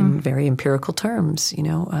explain in very empirical terms,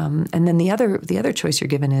 And then the other choice you're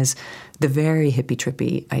given is the very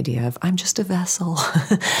hippie-trippy idea of, I'm just a vessel.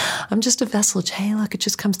 I'm just a vessel. Hey, look, it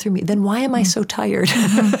just comes through me. Then why am I so tired?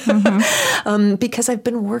 Because I've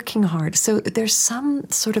been working hard. So there's some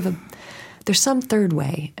third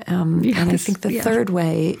way. And I think the third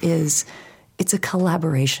way is it's a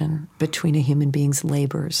collaboration between a human being's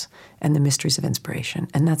labors and the mysteries of inspiration.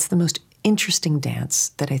 And that's the most interesting dance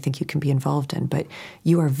that I think you can be involved in. But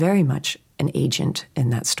you are very much an agent in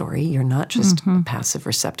that story. You're not just a passive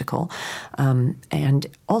receptacle. And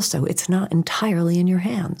also, it's not entirely in your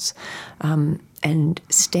hands. And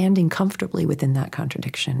standing comfortably within that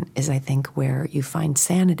contradiction is, I think, where you find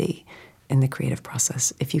sanity in the creative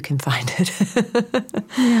process, if you can find it.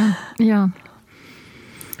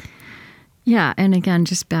 Yeah, and again,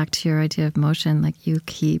 just back to your idea of motion, like you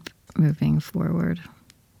keep moving forward.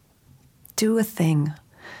 Do a thing.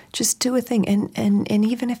 Just do a thing. And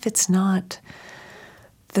even if it's not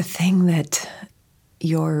the thing that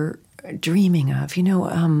you're dreaming of,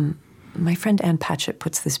 my friend Ann Patchett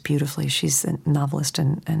puts this beautifully. She's a novelist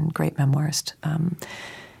and great memoirist.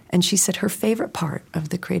 And she said her favorite part of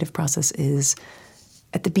the creative process is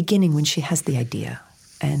at the beginning when she has the idea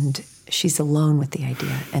and she's alone with the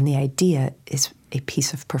idea, and the idea is a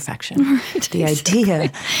piece of perfection. Right, the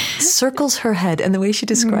idea circles her head, and the way she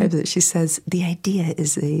describes it, she says the idea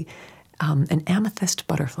is an amethyst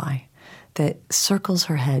butterfly that circles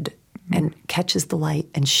her head and catches the light,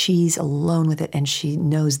 and she's alone with it, and she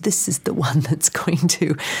knows this is the one that's going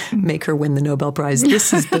to make her win the Nobel Prize.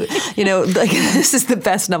 This is the, this is the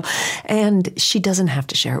best novel. And she doesn't have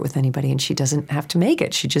to share it with anybody, and she doesn't have to make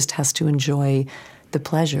it. She just has to enjoy the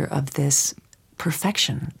pleasure of this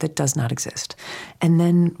perfection that does not exist. And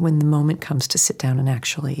then when the moment comes to sit down and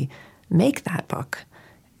actually make that book,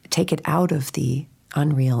 take it out of the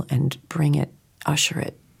unreal and bring it, usher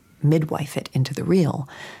it, midwife it into the real,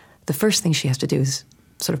 the first thing she has to do is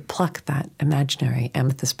sort of pluck that imaginary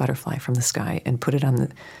amethyst butterfly from the sky and put it on the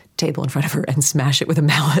table in front of her and smash it with a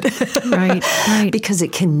mallet. Right. Because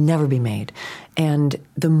it can never be made. And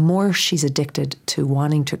the more she's addicted to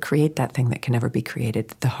wanting to create that thing that can never be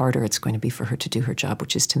created, the harder it's going to be for her to do her job,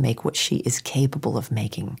 which is to make what she is capable of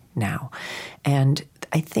making now. And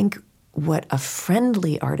I think what a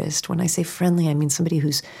friendly artist, when I say friendly, I mean somebody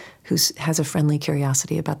who has a friendly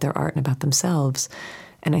curiosity about their art and about themselves.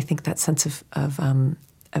 And I think that sense of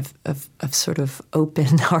sort of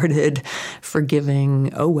open-hearted, forgiving,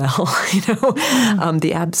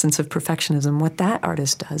 the absence of perfectionism. What that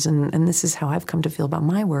artist does, and this is how I've come to feel about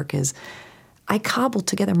my work, is I cobble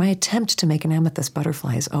together. My attempt to make an amethyst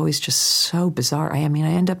butterfly is always just so bizarre. I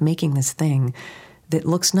end up making this thing that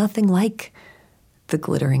looks nothing like the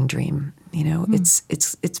glittering dream.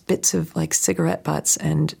 It's bits of like cigarette butts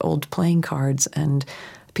and old playing cards and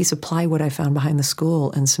a piece of plywood I found behind the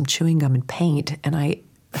school and some chewing gum and paint, and I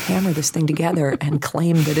hammer this thing together and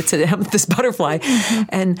claim that it's an amethyst butterfly. Mm-hmm.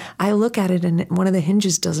 And I look at it and one of the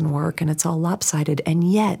hinges doesn't work and it's all lopsided. And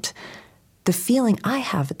yet the feeling I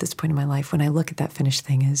have at this point in my life when I look at that finished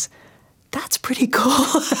thing is, that's pretty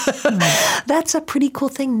cool. Right. That's a pretty cool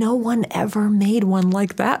thing. No one ever made one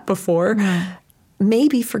like that before. Right.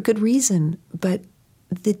 Maybe for good reason, but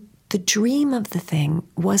the dream of the thing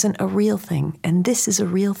wasn't a real thing. And this is a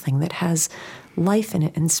real thing that has life in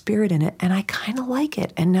it and spirit in it, and I kind of like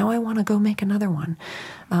it. And now I want to go make another one.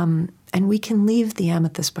 And we can leave the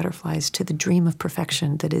amethyst butterflies to the dream of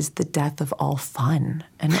perfection that is the death of all fun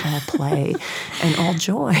and all play and all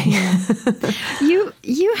joy. Yeah.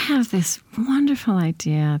 You have this wonderful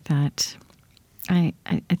idea that I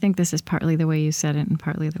think this is partly the way you said it and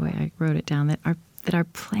partly the way I wrote it down, that our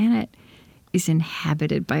planet is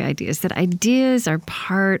inhabited by ideas, that ideas are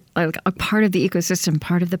part of the ecosystem,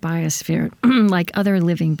 part of the biosphere, like other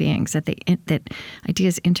living beings, that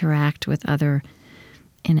ideas interact with other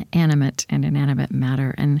inanimate and inanimate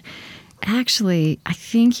matter. And actually, I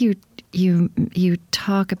think you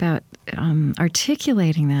talk about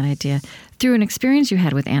articulating that idea through an experience you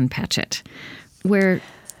had with Ann Patchett, where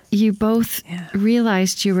you both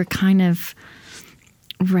realized you were kind of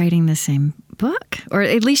writing the same book, or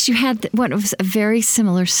at least you had what was a very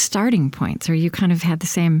similar starting point, or you kind of had the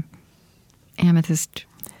same amethyst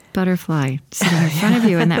butterfly sitting in front of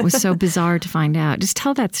you, and that was so bizarre to find out. Just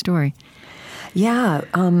tell that story. Yeah,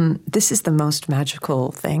 this is the most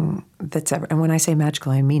magical thing that's ever, and when I say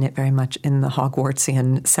magical, I mean it very much in the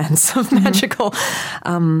Hogwartsian sense of magical.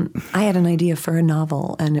 I had an idea for a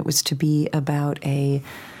novel, and it was to be about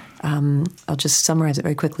I'll just summarize it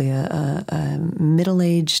very quickly, a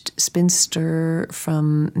middle-aged spinster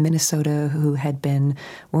from Minnesota who had been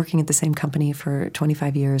working at the same company for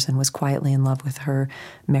 25 years and was quietly in love with her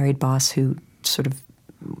married boss, who sort of,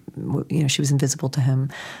 she was invisible to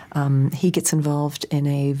him. He gets involved in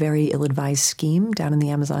a very ill-advised scheme down in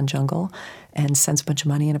the Amazon jungle and sends a bunch of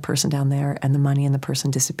money and a person down there, and the money and the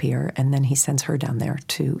person disappear. And then he sends her down there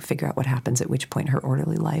to figure out what happens, at which point her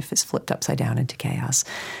orderly life is flipped upside down into chaos.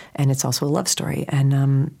 And it's also a love story.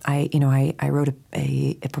 And I wrote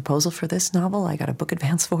a proposal for this novel. I got a book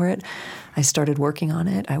advance for it. I started working on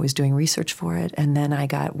it. I was doing research for it. And then I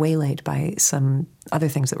got waylaid by some other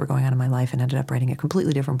things that were going on in my life and ended up writing a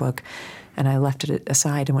completely different book. And I left it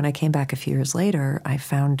aside. And when I came back a few years later, I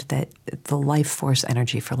found that the life force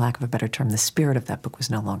energy, for lack of a better term, the spirit of that book was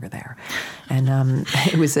no longer there. And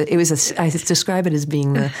I describe it as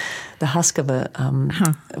being the husk of a,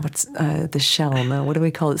 what's the shell? No, what do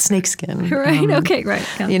we call it? Snakeskin. Right, okay, right.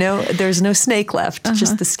 Yeah. There's no snake left,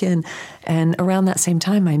 just the skin. And around that same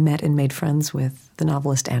time, I met and made friends with the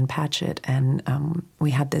novelist Ann Patchett. And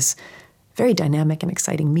we had this very dynamic and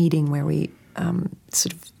exciting meeting where we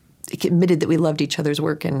sort of admitted that we loved each other's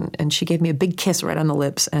work, and she gave me a big kiss right on the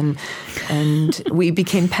lips, and we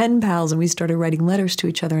became pen pals, and we started writing letters to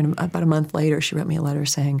each other. And about a month later, she wrote me a letter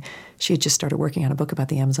saying she had just started working on a book about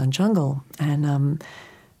the Amazon jungle, and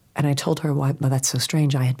I told her, well, that's so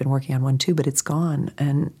strange. I had been working on one too, but it's gone.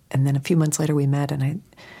 And then a few months later, we met, and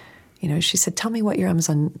she said, "Tell me what your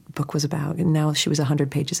Amazon book was about." And now she was 100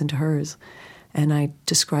 pages into hers, and I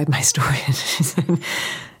described my story, and she said,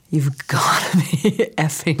 "You've got to be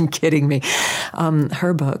effing kidding me."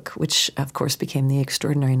 Her book, which of course became the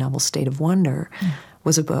extraordinary novel State of Wonder,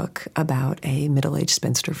 was a book about a middle-aged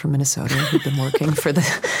spinster from Minnesota who'd been working for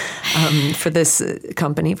this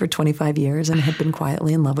company for 25 years and had been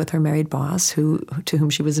quietly in love with her married boss, to whom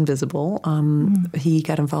she was invisible. He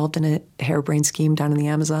got involved in a harebrained scheme down in the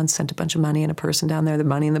Amazon, sent a bunch of money and a person down there. The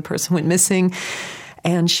money and the person went missing.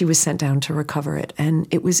 And she was sent down to recover it. And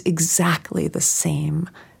it was exactly the same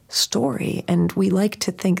story. And we like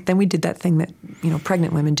to think, then we did that thing that,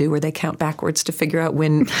 pregnant women do where they count backwards to figure out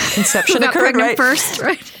when conception occurred, right? First,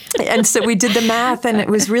 right? And so we did the math, and it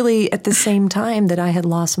was really at the same time that I had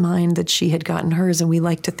lost mine that she had gotten hers. And we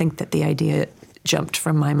like to think that the idea jumped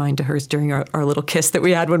from my mind to hers during our little kiss that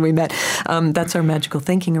we had when we met. That's our magical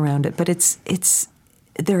thinking around it. But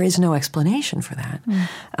there is no explanation for that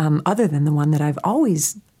other than the one that I've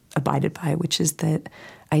always abided by, which is that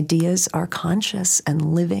ideas are conscious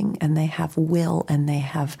and living, and they have will, and they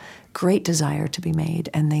have great desire to be made,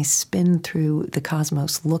 and they spin through the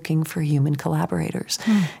cosmos looking for human collaborators.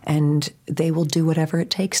 And they will do whatever it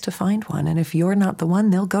takes to find one. And if you're not the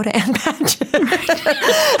one, they'll go to Ann Patchett.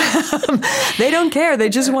 They don't care. They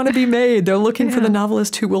just want to be made. They're looking for the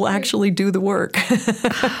novelist who will actually do the work.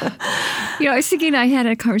 I was thinking, I had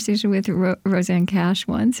a conversation with Roseanne Cash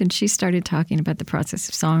once, and she started talking about the process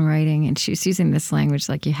of songwriting, and she was using this language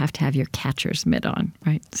like you have to have your catcher's mitt on,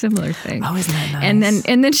 right? Similar thing. Oh, isn't that nice?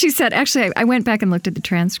 And then she said, actually, I went back and looked at the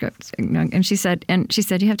transcripts, and she said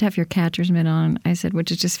you have to have your catcher's mitt on. I said,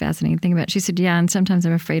 which is just fascinating thing about it. She said, yeah, and sometimes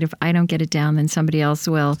I'm afraid if I don't get it down, then somebody else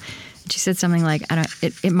will. She said something like,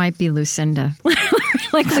 it might be Lucinda.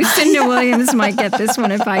 Like Lucinda Williams might get this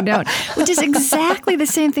one if I don't, which is exactly the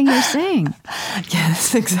same thing you're saying.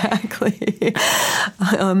 Yes, exactly.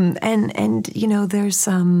 There's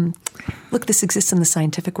look, this exists in the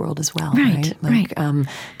scientific world as well, right? Like,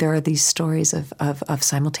 there are these stories of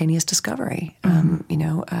simultaneous discovery.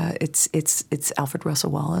 It's Alfred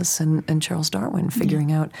Russel Wallace and Charles Darwin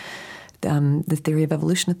figuring out the theory of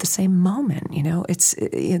evolution at the same moment.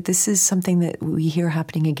 This is something that we hear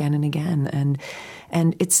happening again and again,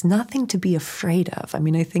 and it's nothing to be afraid of. I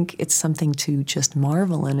mean, I think it's something to just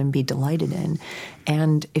marvel in and be delighted in.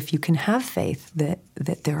 And if you can have faith that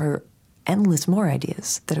there are endless more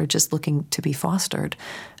ideas that are just looking to be fostered,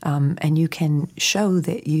 and you can show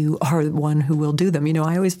that you are one who will do them.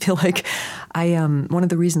 I always feel like one of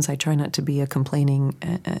the reasons I try not to be a complaining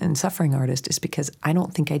and suffering artist is because I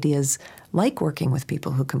don't think ideas like working with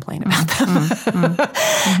people who complain about them.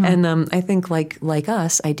 And I think like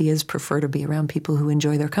us, ideas prefer to be around people who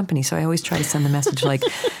enjoy their company. So I always try to send the message like,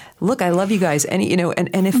 look, I love you guys. And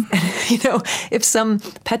if some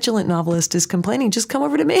petulant novelist is complaining, just come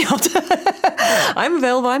over to me. I'm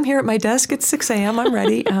available. I'm here at my desk at 6 a.m. I'm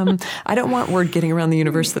ready. I don't want word getting around the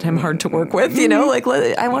universe that I'm hard to work with.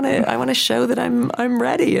 I want to show that I'm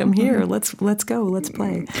ready. I'm here. Let's go. Let's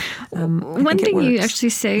play. One thing you actually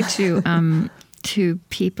say to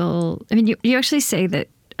people. I mean, you actually say that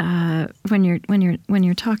when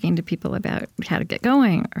you're talking to people about how to get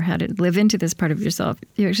going or how to live into this part of yourself,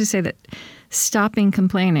 you actually say that stopping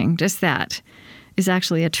complaining, just that, is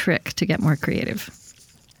actually a trick to get more creative.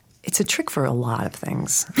 It's a trick for a lot of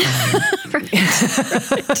things. Right.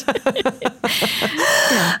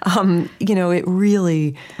 It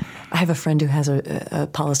really. I have a friend who has a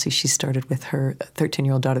policy she started with her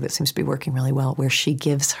 13-year-old daughter that seems to be working really well, where she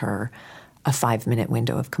gives her a 5-minute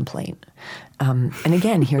window of complaint. And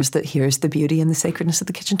again, here's the beauty and the sacredness of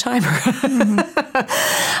the kitchen timer.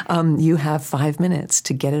 You have 5 minutes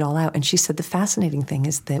to get it all out. And she said the fascinating thing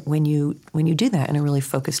is that when you do that in a really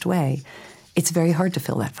focused way, it's very hard to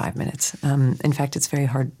fill that 5 minutes. In fact, it's very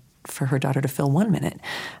hard for her daughter to fill 1 minute.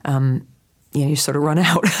 You sort of run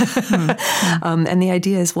out. And the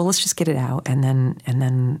idea is, well, let's just get it out, and then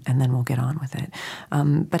we'll get on with it.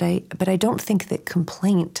 But I don't think that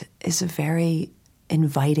complaint is a very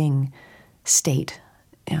inviting state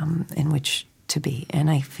in which to be. And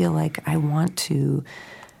I feel like I want to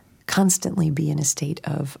constantly be in a state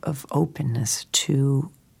of openness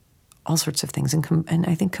to all sorts of things. And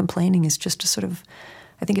I think complaining is just a sort of,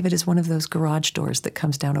 I think of it as one of those garage doors that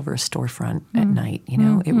comes down over a storefront at night.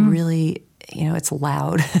 It really, it's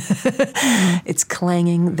loud. It's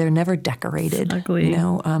clanging. They're never decorated, ugly.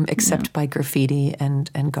 Except by graffiti and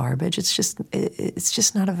garbage. It's just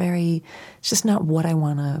not what I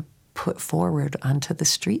want to put forward onto the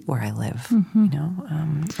street where I live.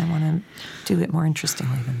 I want to do it more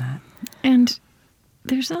interestingly than that. And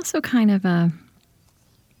there's also kind of a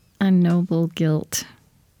noble guilt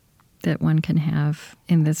that one can have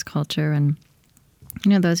in this culture. And,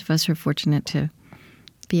 those of us who are fortunate to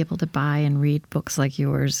be able to buy and read books like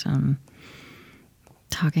yours,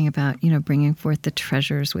 talking about, bringing forth the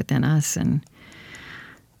treasures within us. And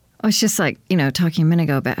I was just like, talking a minute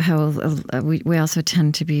ago about how we also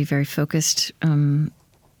tend to be very focused, and,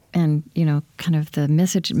 kind of the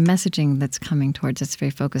messaging that's coming towards us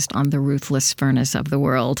very focused on the ruthless furnace of the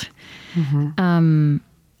world.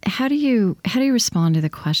 how do you respond to the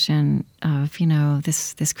question of,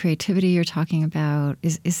 this creativity you're talking about?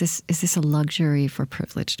 Is this a luxury for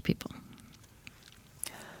privileged people?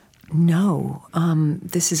 No,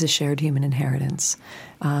 this is a shared human inheritance,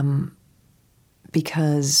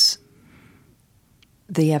 because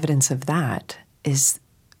the evidence of that is,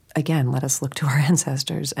 again, let us look to our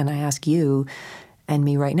ancestors. And I ask you and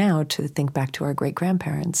me right now to think back to our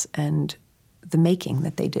great-grandparents and the making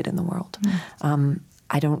that they did in the world.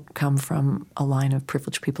 I don't come from a line of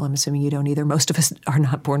privileged people. I'm assuming you don't either. Most of us are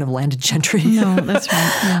not born of landed gentry. No, that's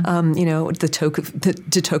right. Yeah.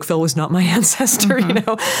 De Tocqueville was not my ancestor.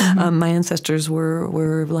 My ancestors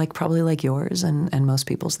were probably like yours and most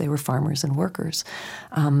people's. They were farmers and workers,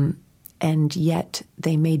 and yet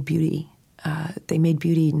they made beauty. They made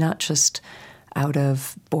beauty not just out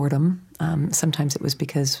of boredom. Sometimes it was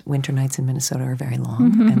because winter nights in Minnesota are very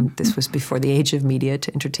long, and this was before the age of media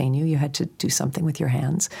to entertain you. You had to do something with your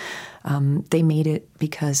hands. They made it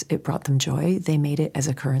because it brought them joy. They made it as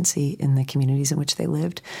a currency in the communities in which they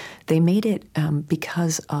lived. They made it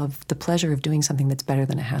because of the pleasure of doing something that's better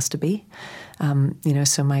than it has to be.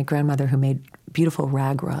 So my grandmother, who made beautiful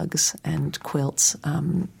rag rugs and quilts,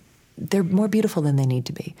 they're more beautiful than they need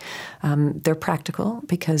to be. They're practical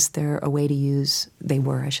because they're a way to use. They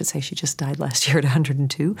were, I should say. She just died last year at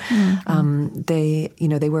 102.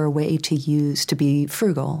 They were a way to use, to be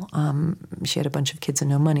frugal. She had a bunch of kids and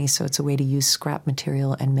no money, so it's a way to use scrap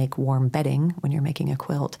material and make warm bedding when you're making a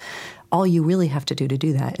quilt. All you really have to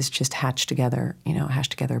do that is just hash together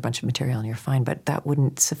a bunch of material and you're fine. But that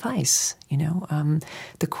wouldn't suffice.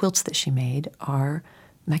 The quilts that she made are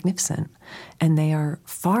magnificent, and they are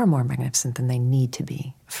far more magnificent than they need to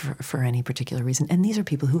be for any particular reason. And these are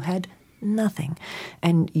people who had nothing.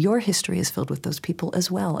 And your history is filled with those people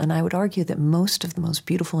as well. And I would argue that most of the most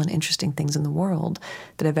beautiful and interesting things in the world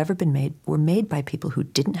that have ever been made were made by people who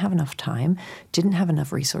didn't have enough time, didn't have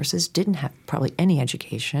enough resources, didn't have probably any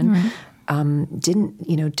education,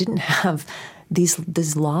 didn't have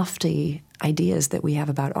these lofty ideas that we have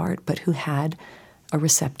about art, but who had a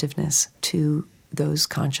receptiveness to those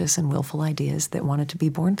conscious and willful ideas that wanted to be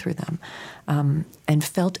born through them, and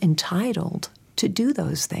felt entitled to do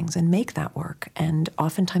those things and make that work, and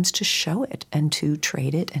oftentimes to show it and to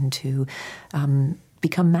trade it and to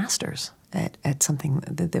become masters at something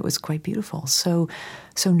that was quite beautiful. So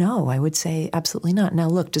no, I would say absolutely not. Now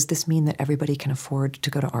look, does this mean that everybody can afford to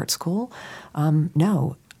go to art school?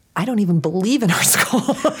 No. I don't even believe in art school.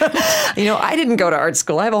 I didn't go to art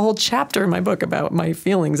school. I have a whole chapter in my book about my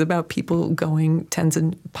feelings about people going tens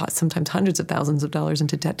and sometimes hundreds of thousands of dollars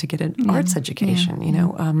into debt to get an arts education.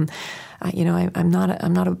 I'm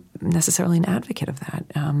not necessarily an advocate of that.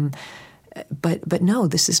 But no,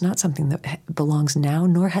 this is not something that belongs now,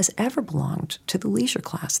 nor has ever belonged to the leisure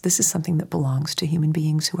class. This is something that belongs to human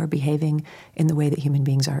beings who are behaving in the way that human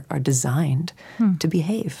beings are designed to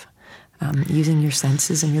behave. Using your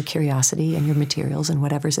senses and your curiosity and your materials and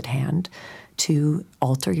whatever's at hand to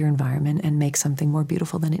alter your environment and make something more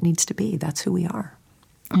beautiful than it needs to be. That's who we are.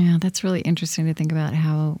 Yeah, that's really interesting to think about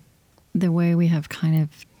how the way we have kind of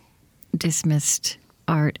dismissed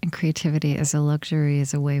art and creativity as a luxury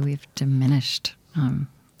is a way we've diminished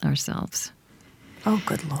ourselves. Oh,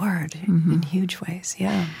 good Lord. In huge ways.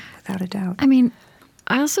 Yeah, without a doubt. I mean,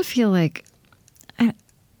 I also feel like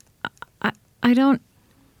I don't...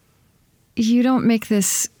 You don't make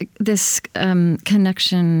this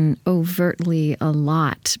connection overtly a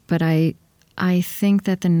lot, but I think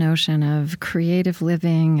that the notion of creative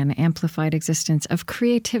living and amplified existence, of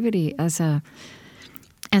creativity as a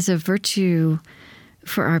virtue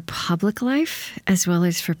for our public life as well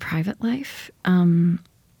as for private life,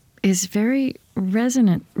 is very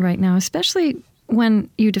resonant right now, especially when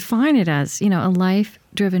you define it as, a life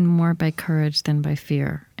driven more by courage than by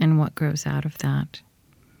fear, and what grows out of that.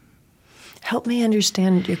 Help me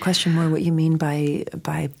understand your question more, what you mean by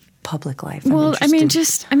public life. Well,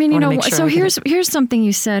 so here's something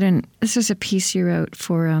you said, and this is a piece you wrote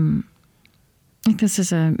for, I think this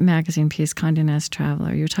is a magazine piece, Condé Nast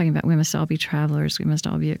Traveler. You're talking about we must all be travelers, we must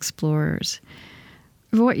all be explorers.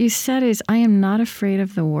 What you said is, I am not afraid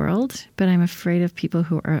of the world, but I'm afraid of people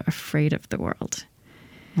who are afraid of the world.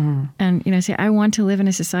 And, say, I want to live in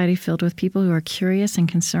a society filled with people who are curious and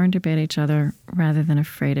concerned about each other rather than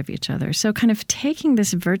afraid of each other. So kind of taking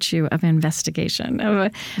this virtue of investigation,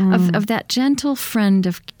 of that gentle friend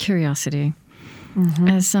of curiosity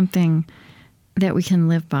as something that we can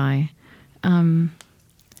live by,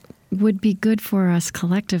 would be good for us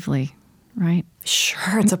collectively, right?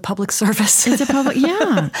 Sure, it's a public service. It's a public,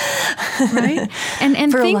 yeah, right.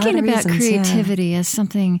 And thinking about reasons, creativity as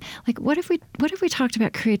something like what if we talked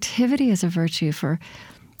about creativity as a virtue for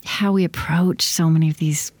how we approach so many of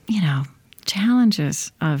these,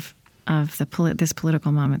 challenges of this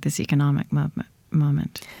political moment, this economic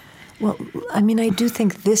moment. Well, I mean, I do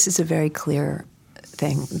think this is a very clear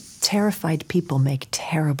thing. Terrified people make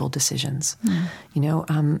terrible decisions,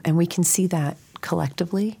 and we can see that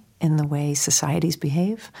collectively in the way societies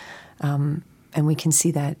behave, and we can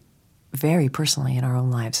see that very personally in our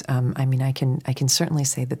own lives. I mean, I can certainly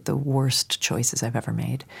say that the worst choices I've ever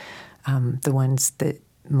made, the ones that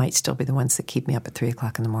might still be the ones that keep me up at 3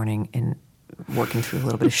 o'clock in the morning and working through a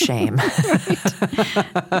little bit of shame,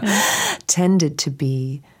 tended to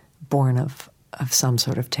be born of some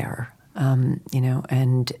sort of terror,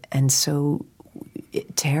 and so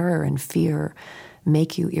terror and fear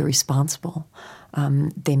make you irresponsible.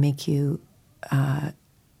 They make you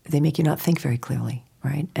not think very clearly,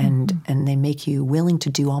 right? And they make you willing to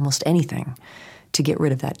do almost anything to get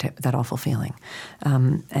rid of that awful feeling.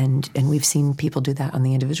 And we've seen people do that on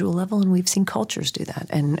the individual level, and we've seen cultures do that,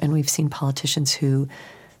 and we've seen politicians who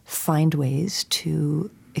find ways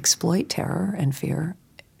to exploit terror and fear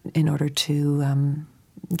in order to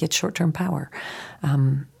get short-term power,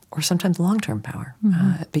 or sometimes long-term power.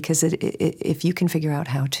 Because if you can figure out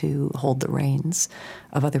how to hold the reins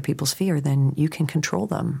of other people's fear, then you can control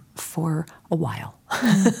them for a while.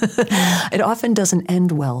 It often doesn't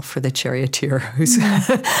end well for the charioteer who's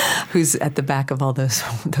at the back of all those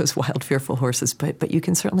wild, fearful horses. But you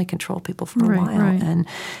can certainly control people for a while. Right.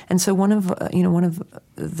 And so one of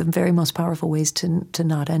the very most powerful ways to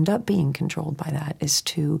not end up being controlled by that is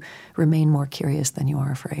to remain more curious than you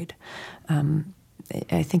are afraid.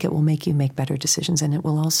 I think it will make you make better decisions, and it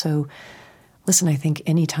will also, listen, I think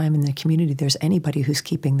any time in the community there's anybody who's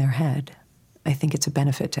keeping their head, I think it's a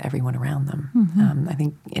benefit to everyone around them. I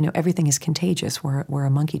think, everything is contagious. We're a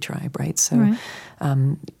monkey tribe, right? So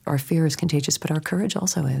our fear is contagious, but our courage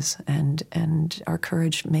also is, and our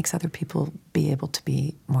courage makes other people be able to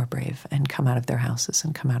be more brave and come out of their houses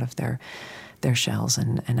and come out of their shells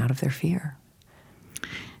and out of their fear.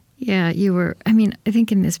 Yeah, I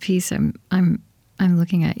think in this piece I'm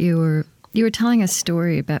looking at you were telling a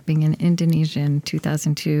story about being in Indonesia in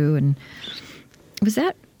 2002, and was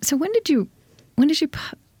that so? When did you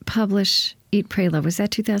publish Eat, Pray, Love? Was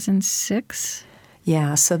that 2006?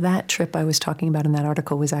 Yeah. So that trip I was talking about in that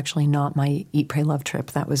article was actually not my Eat, Pray, Love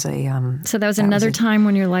trip. That was a so that was another time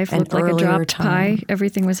when your life looked like a dropped pie.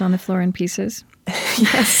 Everything was on the floor in pieces.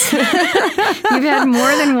 Yes. You've had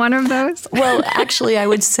more than one of those? Well, actually, I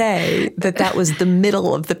would say that was the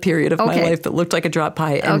middle of the period of my life that looked like a drop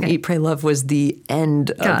pie, and Eat, Pray, Love was the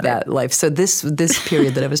end of that life. So this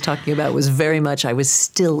period that I was talking about was very much, I was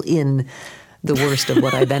still in the worst of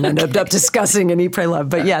what I then ended up discussing in Eat, Pray, Love.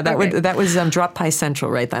 But yeah, that was drop pie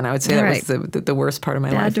central right then. I would say that was the worst part of my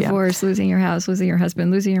life. Bad divorce, losing your house, losing your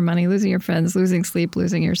husband, losing your money, losing your friends, losing sleep,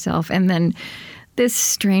 losing yourself, and then this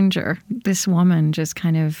stranger, this woman, just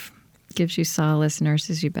kind of gives you solace,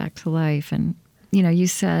 nurses you back to life. And, you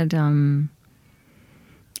said, and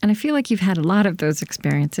I feel like you've had a lot of those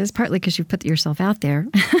experiences, partly because you've put yourself out there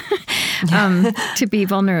to be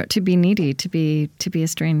vulnerable, to be needy, to be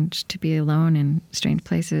estranged, to be alone in strange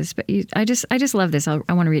places. But I just love this. I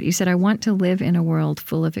want to read it. You said, I want to live in a world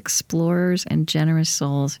full of explorers and generous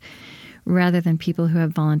souls, rather than people who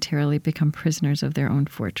have voluntarily become prisoners of their own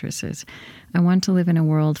fortresses. I want to live in a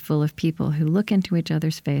world full of people who look into each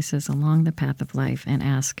other's faces along the path of life and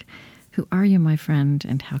ask, who are you, my friend,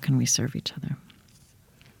 and how can we serve each other?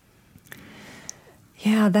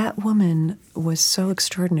 Yeah, that woman was so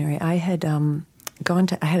extraordinary. I had I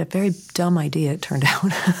had a very dumb idea, it turned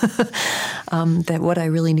out, that what I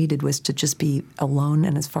really needed was to just be alone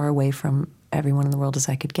and as far away from everyone in the world as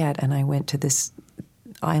I could get. And I went to this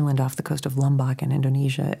island off the coast of Lombok in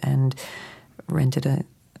Indonesia and rented a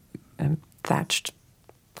thatched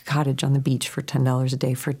cottage on the beach for $10 a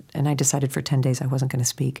day. And I decided for 10 days I wasn't going to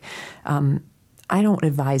speak. I don't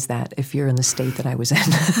advise that if you're in the state that I was in.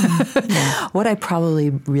 What I probably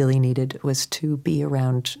really needed was to be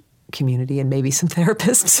around community and maybe some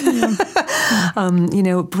therapists.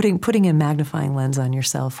 Putting a magnifying lens on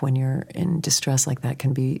yourself when you're in distress like that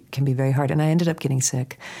can be very hard. And I ended up getting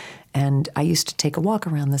sick. And I used to take a walk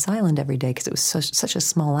around this island every day because it was such a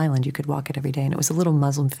small island. You could walk it every day. And it was a little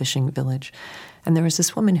Muslim fishing village. And there was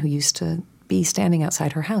this woman who used to be standing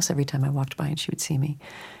outside her house every time I walked by, and she would see me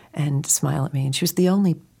and smile at me. And she was the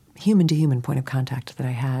only human-to-human point of contact that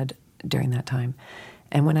I had during that time.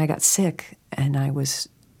 And when I got sick and I was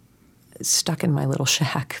stuck in my little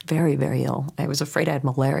shack, very, very ill, I was afraid I had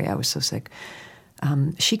malaria. I was so sick.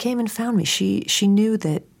 She came and found me. She knew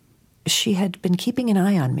that she had been keeping an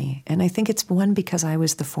eye on me. And I think it's because I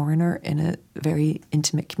was the foreigner in a very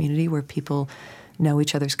intimate community where people know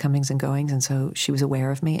each other's comings and goings, and so she was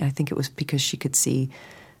aware of me. I think it was because she could see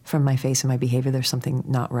from my face and my behavior there's something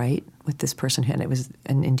not right with this person,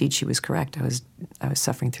 and indeed she was correct. I was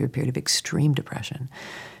suffering through a period of extreme depression,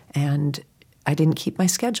 and I didn't keep my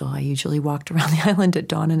schedule. I usually walked around the island at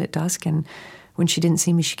dawn and at dusk, and when she didn't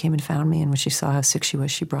see me, she came and found me, and when she saw how sick she was,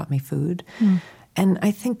 she brought me food. And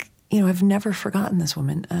I think, I've never forgotten this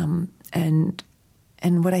woman. And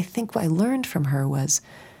what I learned from her was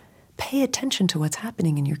pay attention to what's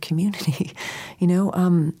happening in your community.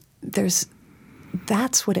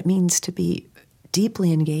 That's what it means to be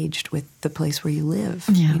deeply engaged with the place where you live,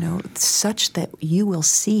 such that you will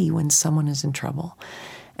see when someone is in trouble.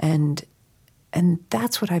 And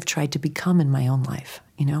that's what I've tried to become in my own life,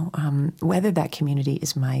 whether that community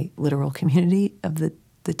is my literal community of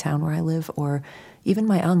the town where I live or even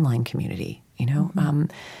my online community,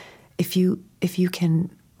 If you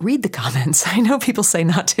can read the comments, I know people say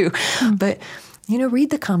not to, but, read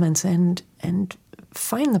the comments and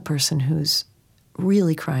find the person who's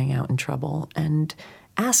really crying out in trouble and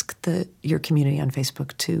ask your community on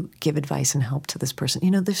Facebook to give advice and help to this person.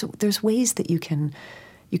 There's ways that you can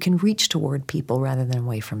reach toward people rather than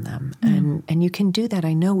away from them. And you can do that.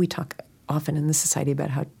 I know we talk often in the society about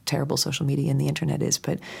how terrible social media and the internet is,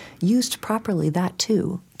 but used properly, that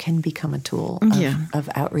too can become a tool of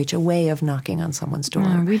outreach, a way of knocking on someone's door.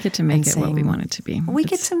 No, we get to make it what we want it to be.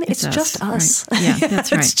 It's just us. Right. Yeah,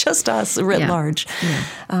 that's right. It's just us writ large. Yeah.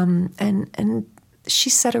 And she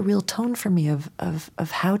set a real tone for me of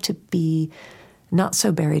how to be not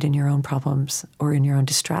so buried in your own problems or in your own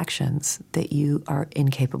distractions that you are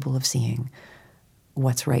incapable of seeing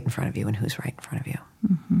what's right in front of you and who's right in front of you.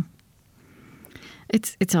 Mm-hmm.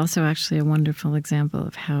 It's also actually a wonderful example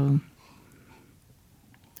of how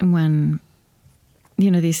when,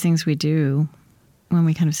 these things we do, when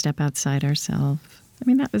we kind of step outside ourselves,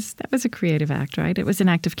 that was a creative act, right? It was an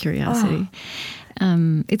act of curiosity.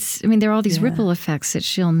 There are all these ripple effects that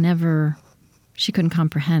she couldn't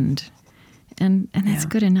comprehend. And that's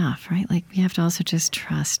good enough, right? Like, we have to also just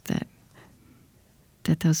trust that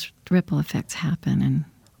those ripple effects happen, and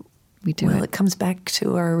we do. Well, it comes back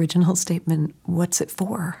to our original statement, what's it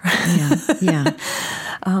for? Yeah.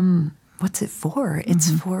 What's it for?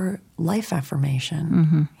 It's for life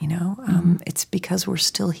affirmation, It's because we're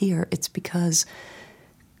still here. It's because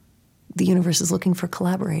the universe is looking for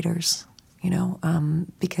collaborators,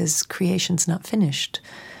 because creation's not finished.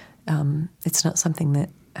 It's not something that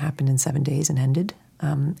happened in 7 days and ended.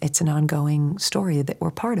 It's an ongoing story that we're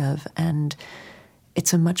part of, and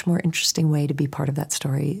it's a much more interesting way to be part of that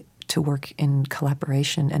story, to work in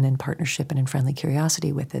collaboration and in partnership and in friendly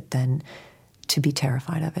curiosity with it, than to be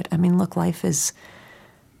terrified of it. Look, life is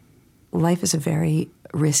a very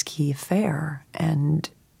risky affair, and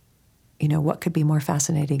what could be more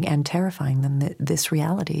fascinating and terrifying than this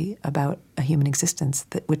reality about a human existence,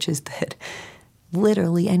 which is that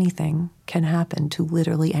literally anything can happen to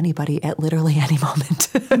literally anybody at literally any moment.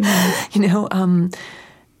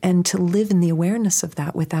 And to live in the awareness of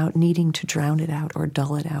that without needing to drown it out or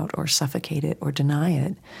dull it out or suffocate it or deny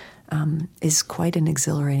it is quite an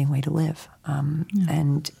exhilarating way to live.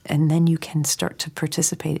 And then you can start to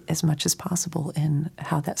participate as much as possible in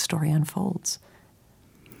how that story unfolds.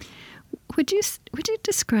 Would you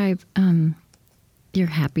describe your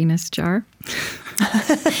happiness jar?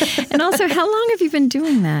 And also, how long have you been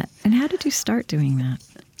doing that? And how did you start doing that?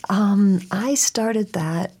 I started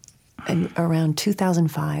that around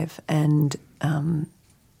 2005. And so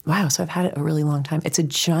I've had it a really long time. It's a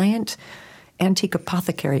giant antique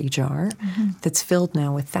apothecary jar that's filled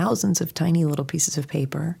now with thousands of tiny little pieces of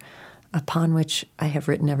paper, upon which I have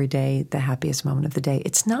written every day the happiest moment of the day.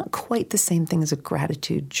 It's not quite the same thing as a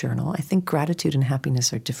gratitude journal. I think gratitude and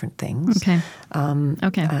happiness are different things. Okay.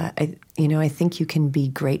 I think you can be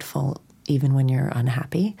grateful even when you're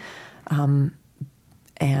unhappy.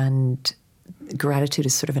 And gratitude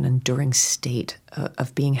is sort of an enduring state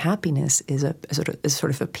of being. Happiness is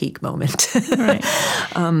sort of a peak moment right.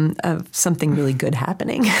 Of something really good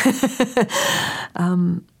happening.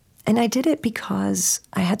 And I did it because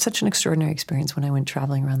I had such an extraordinary experience when I went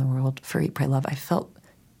traveling around the world for Eat, Pray, Love. I felt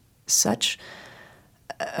such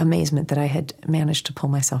amazement that I had managed to pull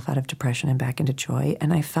myself out of depression and back into joy.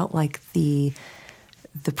 And I felt like the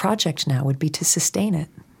project now would be to sustain it,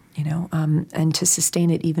 and to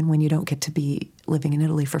sustain it even when you don't get to be living in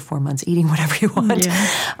Italy for 4 months, eating whatever you want,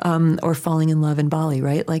 or falling in love in Bali,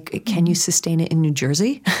 right? Like, can you sustain it in New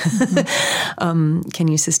Jersey? Can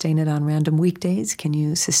you sustain it on random weekdays? Can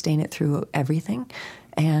you sustain it through everything?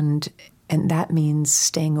 And that means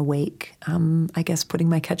staying awake, I guess putting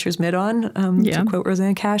my catcher's mitt on, to quote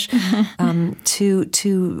Roseanne Cash,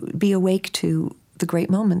 to be awake to the great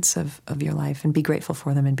moments of your life and be grateful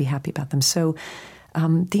for them and be happy about them. So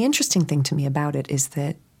the interesting thing to me about it is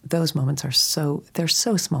that those moments they're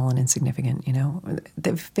so small and insignificant,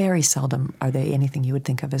 They're very seldom are they anything you would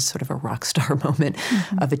think of as sort of a rock star moment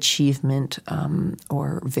of achievement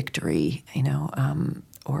or victory,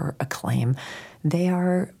 or acclaim.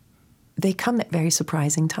 They come at very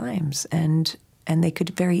surprising times, and they could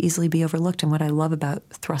very easily be overlooked. And what I love about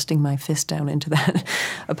thrusting my fist down into that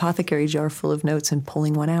apothecary jar full of notes and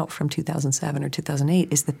pulling one out from 2007 or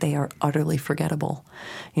 2008 is that they are utterly forgettable.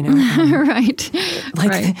 Right.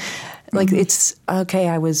 Like it's okay.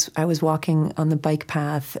 I was walking on the bike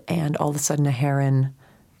path, and all of a sudden a heron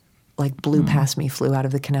blew past me, flew out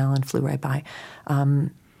of the canal, and flew right by.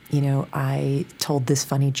 I told this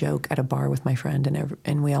funny joke at a bar with my friend,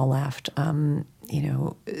 and we all laughed.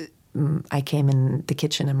 I came in the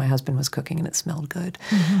kitchen and my husband was cooking and it smelled good.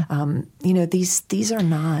 These are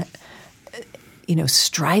not,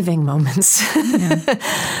 striving moments.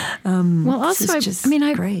 Well, also,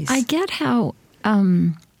 grace. I get how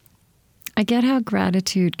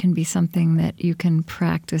gratitude can be something that you can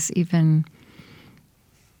practice even.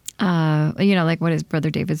 Like what his brother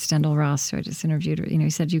David Stendhal Ross, who I just interviewed, he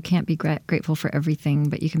said you can't be grateful for everything,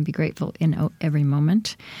 but you can be grateful in every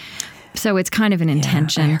moment. So it's kind of an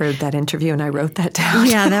intention. I heard that interview and I wrote that down.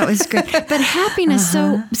 Yeah, that was great. But happiness,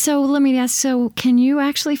 so let me ask, so can you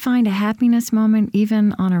actually find a happiness moment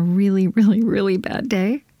even on a really, really, really bad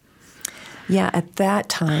day? Yeah, at that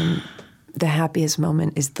time, the happiest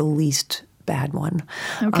moment is the least bad one.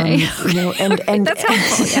 Okay. And that's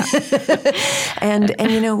helpful, yeah.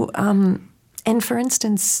 And for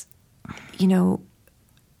instance,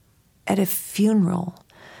 at a funeral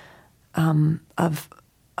of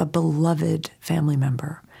a beloved family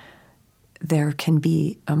member, there can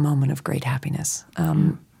be a moment of great happiness.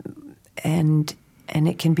 And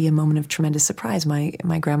it can be a moment of tremendous surprise.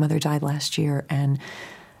 My grandmother died last year, and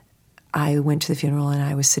I went to the funeral, and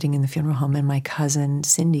I was sitting in the funeral home, and my cousin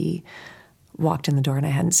Cindy walked in the door, and I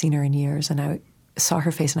hadn't seen her in years, and I saw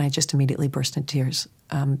her face, and I just immediately burst into tears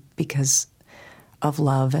because of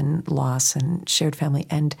love and loss and shared family.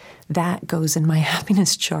 And that goes in my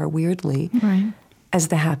happiness jar, weirdly, right, as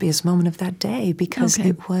the happiest moment of that day, because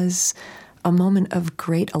it was a moment of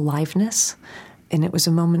great aliveness, and it was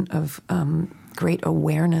a moment of great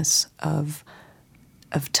awareness of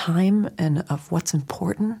time and of what's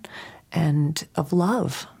important and of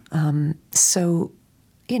love. So,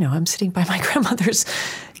 I'm sitting by my grandmother's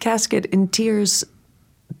casket in tears,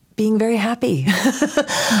 being very happy,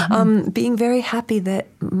 being very happy that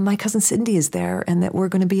my cousin Cindy is there, and that we're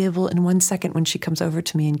going to be able, in 1 second, when she comes over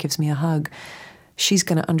to me and gives me a hug, she's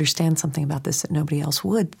going to understand something about this that nobody else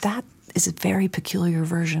would. That is a very peculiar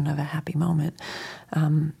version of a happy moment.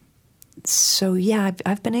 So yeah,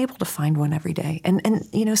 I've been able to find one every day. And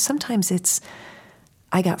sometimes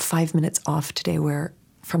I got 5 minutes off today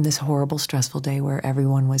from this horrible, stressful day where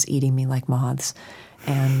everyone was eating me like moths.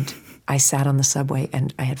 And I sat on the subway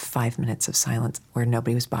and I had 5 minutes of silence where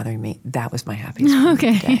nobody was bothering me. That was my happiest moment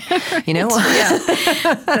of the day. Right. Yeah,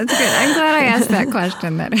 that's good. I'm glad I asked that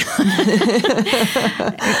question. That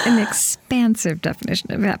an expansive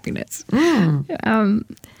definition of happiness.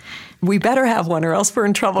 We better have one, or else we're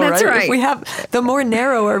in trouble, that's right? If we have, the more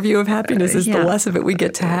narrow our view of happiness is, the less of it we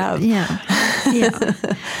get to have. Yeah.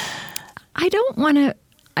 I don't want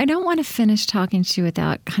to finish talking to you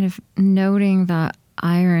without kind of noting the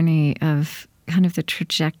irony of kind of the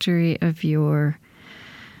trajectory of your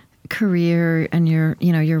career and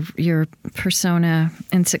your persona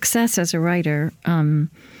and success as a writer.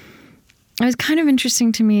 It was kind of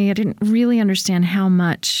interesting to me. I didn't really understand how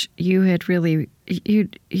much you had really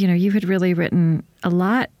written a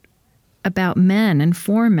lot about men and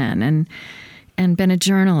for men and been a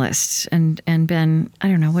journalist and been, I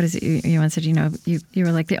don't know, what is it? You once said, you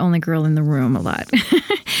were like the only girl in the room a lot.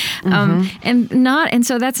 And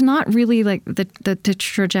so that's not really like the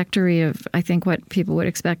trajectory of, I think, what people would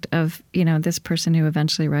expect of, this person who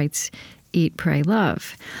eventually writes Eat, Pray,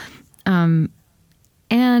 Love.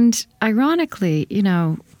 And ironically,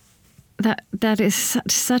 that is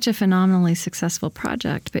such a phenomenally successul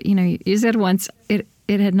project. But, you said once it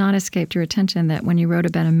had not escaped your attention that when you wrote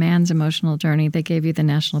about a man's emotional journey, they gave you the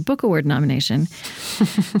National Book Award nomination.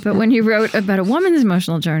 But when you wrote about a woman's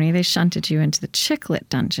emotional journey, they shunted you into the chick lit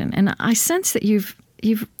dungeon. And I sense that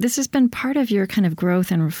this has been part of your kind of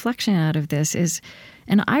growth and reflection out of this is,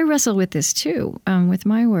 and I wrestle with this too, with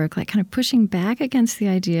my work, like kind of pushing back against the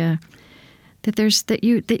idea that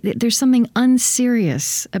there's something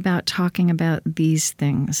unserious about talking about these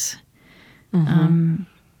things. Mm-hmm.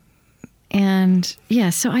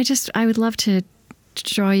 So I would love to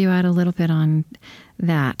draw you out a little bit on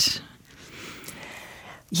that.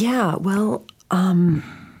 Yeah, well,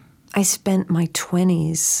 I spent my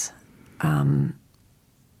 20s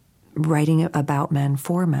writing about men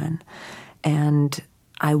for men, and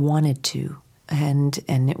I wanted to. And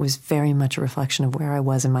it was very much a reflection of where I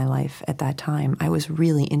was in my life at that time. I was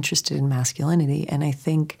really interested in masculinity, and I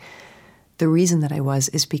think the reason that I was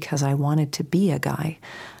is because I wanted to be a guy.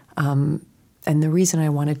 And the reason I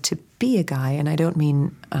wanted to be a guy, and I don't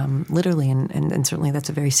mean literally, and certainly that's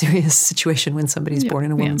a very serious situation when somebody's born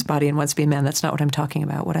in a woman's body and wants to be a man. That's not what I'm talking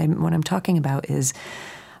about. What I'm talking about is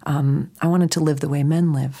I wanted to live the way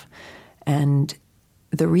men live. And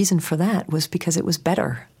the reason for that was because it was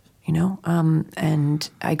better. And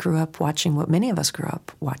I grew up watching what many of us grew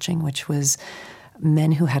up watching, which was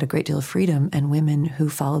men who had a great deal of freedom and women who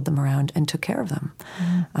followed them around and took care of them,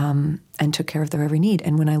 and took care of their every need.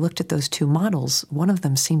 And when I looked at those two models, one of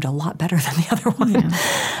them seemed a lot better than the other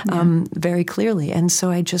one, very clearly. And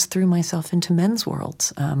so I just threw myself into men's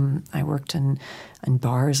worlds. I worked in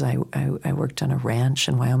bars. I worked on a ranch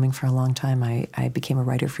in Wyoming for a long time. I became a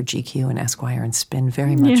writer for GQ and Esquire and Spin,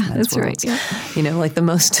 very much men's worlds. Right, like the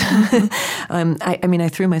most. I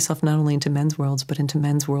threw myself not only into men's worlds, but into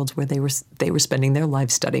men's worlds where they were spending their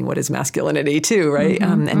lives studying what is masculinity too, right?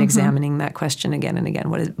 And examining that question again and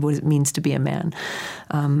again, what it means to be a man.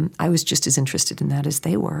 I was just as interested in that as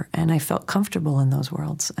they were, and I felt comfortable in those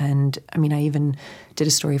worlds. And I even did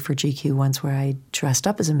a story for GQ once where I dressed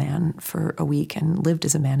up as a man for a week and lived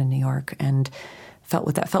as a man in New York and felt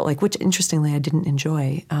what that felt like, which interestingly I didn't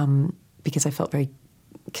enjoy because I felt very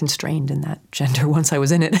constrained in that gender once I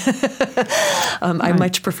was in it. I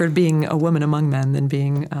much preferred being a woman among men than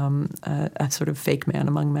being a sort of fake man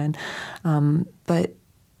among men. But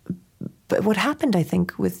what happened, I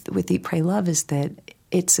think, with Eat, Pray, Love is that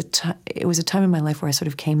it was a time in my life where I sort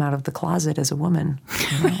of came out of the closet as a woman.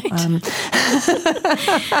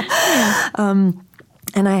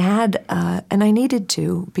 And I had, and I needed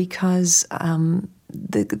to, because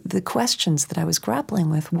the questions that I was grappling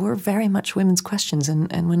with were very much women's questions.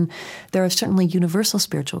 And when there are certainly universal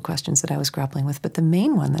spiritual questions that I was grappling with, but the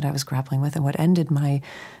main one that I was grappling with and what ended my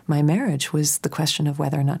marriage was the question of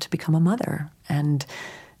whether or not to become a mother. And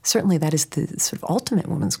certainly that is the sort of ultimate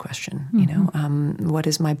woman's question, what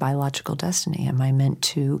is my biological destiny? Am I meant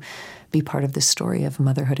to be part of this story of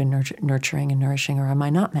motherhood and nurturing and nourishing, or am I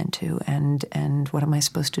not meant to? And what am I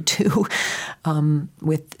supposed to do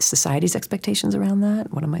with society's expectations around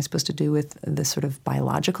that? What am I supposed to do with the sort of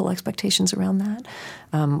biological expectations around that?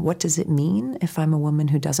 What does it mean if I'm a woman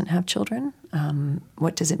who doesn't have children?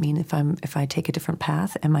 What does it mean if I take a different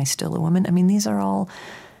path? Am I still a woman? These are all,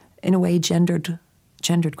 in a way, gendered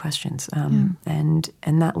questions. And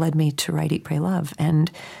that led me to write Eat, Pray, Love.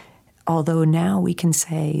 And although now we can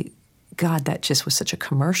say, God, that just was such a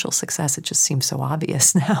commercial success, it just seems so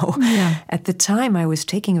obvious now. Yeah. At the time, I was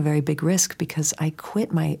taking a very big risk because I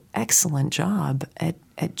quit my excellent job at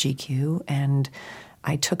GQ and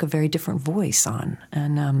I took a very different voice on.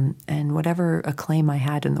 And whatever acclaim I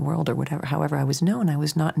had in the world or however I was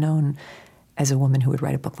not known as a woman who would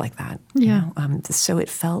write a book like that. Yeah. So it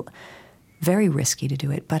felt very risky to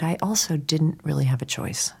do it, but I also didn't really have a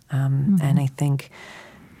choice. And I think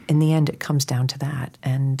in the end, it comes down to that.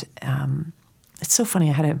 And it's so funny.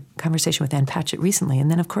 I had a conversation with Ann Patchett recently,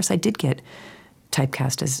 and then, of course, I did get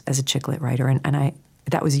typecast as a chick lit writer, and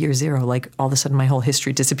that was year zero. Like, all of a sudden, my whole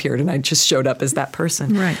history disappeared, and I just showed up as that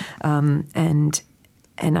person. Right. And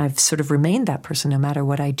I've sort of remained that person no matter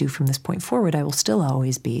what I do from this point forward. I will still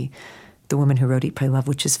always be the woman who wrote Eat, Pray, Love,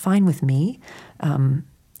 which is fine with me.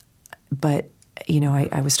 But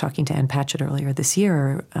I was talking to Ann Patchett earlier this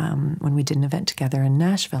year when we did an event together in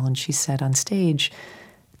Nashville, and she said on stage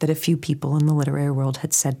that a few people in the literary world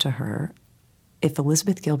had said to her, if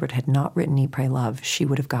Elizabeth Gilbert had not written Eat, Pray, Love, she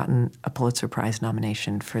would have gotten a Pulitzer Prize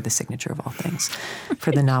nomination for The Signature of All Things,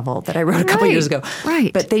 for the novel that I wrote a couple years ago.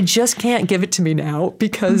 Right. But they just can't give it to me now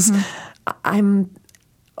because I'm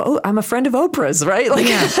a friend of Oprah's, right?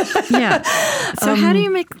 Yeah. So how do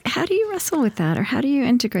you wrestle with that, or how do you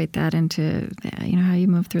integrate that into how you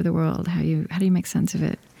move through the world? How do you make sense of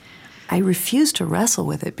it? I refuse to wrestle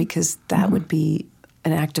with it because that would be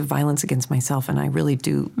an act of violence against myself, and I really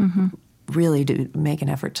do make an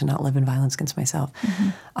effort to not live in violence against myself.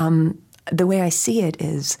 The way I see it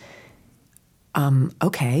is,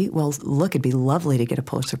 okay, well, look, it'd be lovely to get a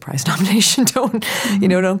Pulitzer Prize nomination. Don't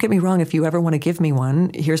get me wrong. If you ever want to give me one,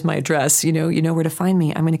 here's my address. You know where to find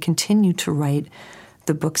me. I'm going to continue to write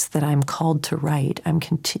the books that I'm called to write. I'm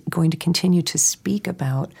going to continue to speak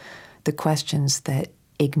about the questions that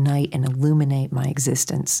ignite and illuminate my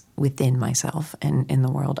existence within myself and in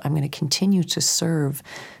the world. I'm going to continue to serve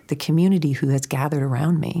the community who has gathered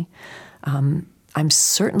around me. I'm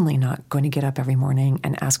certainly not going to get up every morning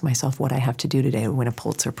and ask myself what I have to do today to win a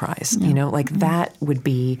Pulitzer Prize. Yeah. That would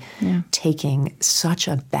be taking such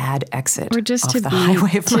a bad exit or just off to the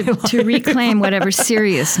highway of my life. To reclaim whatever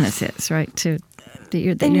seriousness is, right?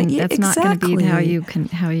 That's not going to be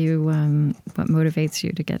what motivates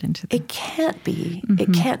you to get into that. It can't be. Mm-hmm.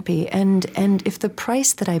 It can't be. And if the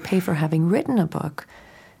price that I pay for having written a book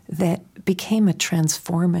that became a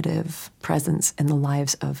transformative presence in the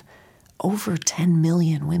lives of over 10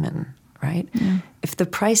 million women, right? Yeah. If the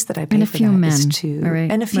price that I pay for that is to...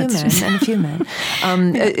 Right. And a few men,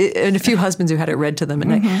 and a few husbands who had it read to them at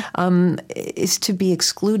night, is to be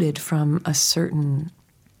excluded from a certain,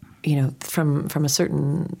 from a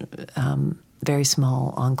certain very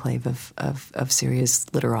small enclave of serious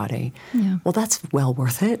literati. Yeah. Well, that's well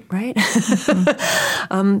worth it, right?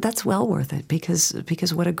 Mm-hmm. That's well worth it because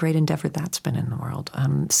what a great endeavor that's been in the world.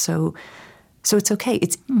 So it's okay.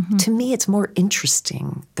 It's to me, it's more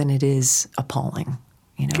interesting than it is appalling.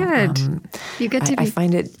 Good. You get to be. I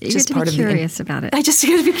find it just part of curious about it. I just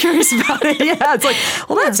get to be curious about it. Yeah, it's like,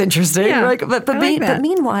 well, that's interesting. Yeah. Right? But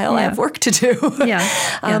meanwhile, I have work to do. Yeah.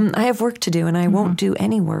 I have work to do, and I won't do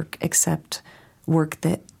any work except work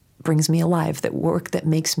that brings me alive, that work that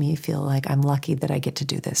makes me feel like I'm lucky that I get to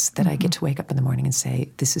do this, that I get to wake up in the morning and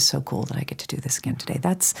say, this is so cool that I get to do this again today.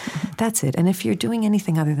 That's it. And if you're doing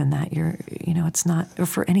anything other than that, it's not, or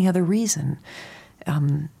for any other reason,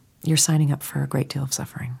 you're signing up for a great deal of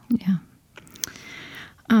suffering. Yeah.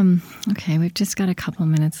 Okay, we've just got a couple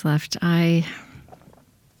minutes left. I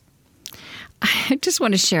just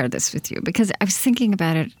want to share this with you because I was thinking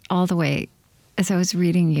about it all the way as I was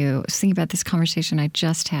reading you. I was thinking about this conversation I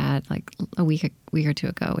just had like a week or two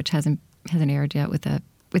ago, which hasn't aired yet, with the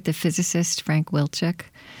physicist Frank Wilczek,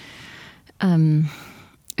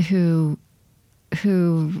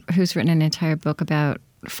 who's written an entire book about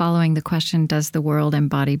following the question, does the world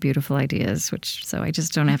embody beautiful ideas? So I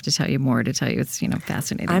just don't have to tell you more to tell you it's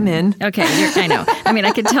fascinating. I'm in. Okay, I know. I mean,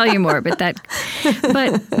 I could tell you more, but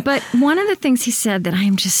one of the things he said that I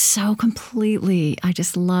am just so I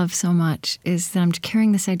just love so much is that I'm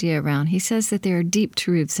carrying this idea around. He says that there are deep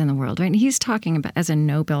truths in the world, right? And he's talking about as a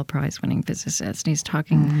Nobel Prize winning physicist, and he's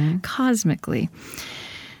talking cosmically.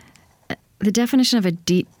 The definition of a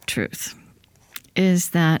deep truth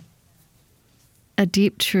is that a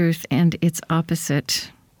deep truth and its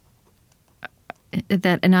opposite,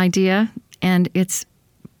 that an idea and its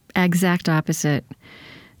exact opposite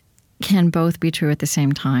can both be true at the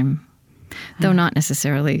same time, though not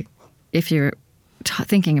necessarily if you're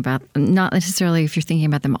thinking about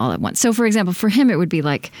them all at once. So, for example, for him, it would be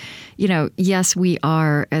like, yes, we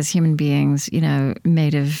are, as human beings,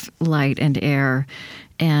 made of light and air,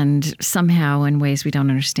 and somehow in ways we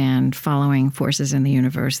don't understand, following forces in the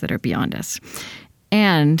universe that are beyond us.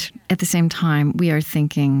 And at the same time, we are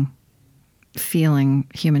feeling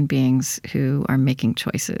human beings who are making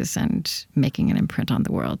choices and making an imprint on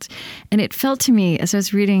the world. And it felt to me, as I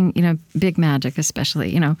was reading, Big Magic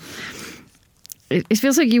especially, it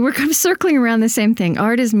feels like you were kind of circling around the same thing.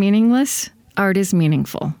 Art is meaningless. Art is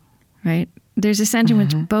meaningful, right? There's a sense in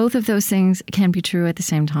which both of those things can be true at the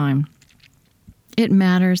same time. It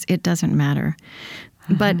matters. It doesn't matter.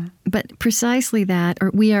 But precisely that, or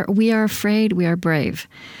we are afraid, we are brave,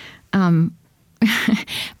 but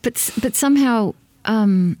somehow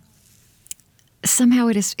it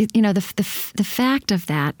is the fact of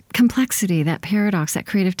that complexity, that paradox, that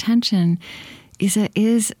creative tension is a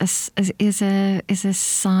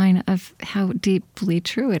sign of how deeply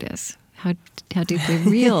true it is, how deeply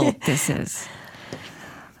real this is.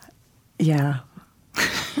 Yeah.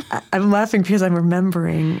 I'm laughing because I'm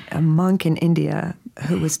remembering a monk in India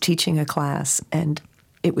who was teaching a class, and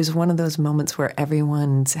it was one of those moments where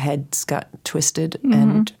everyone's heads got twisted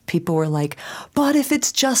and people were like, but if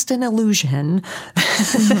it's just an illusion,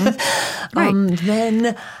 right.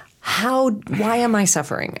 Then why am I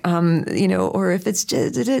suffering? Or if it's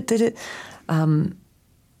just,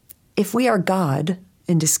 if we are God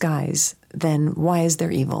in disguise, then why is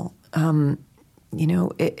there evil?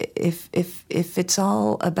 If it's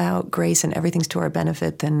all about grace and everything's to our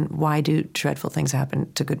benefit, then why do dreadful things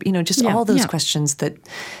happen to good? All those questions that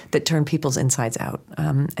turn people's insides out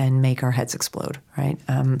and make our heads explode, right?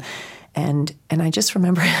 And I just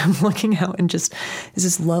remember him looking out and just is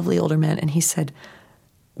this lovely older man, and he said,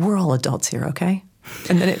 "We're all adults here, okay?"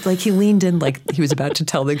 And then he leaned in like he was about to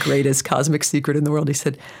tell the greatest cosmic secret in the world. He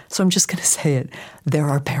said, "So I'm just going to say it. There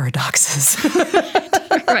are paradoxes."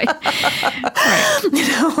 Right.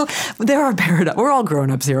 There are paradoxes. We're all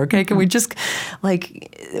grown-ups here, okay? Can we just,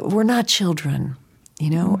 we're not children,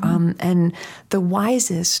 And the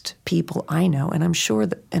wisest people I know, and I'm sure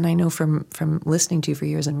that, and I know from listening to you for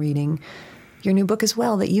years and reading your new book as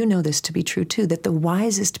well, that you know this to be true too, that the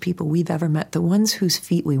wisest people we've ever met, the ones whose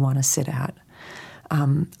feet we want to sit at,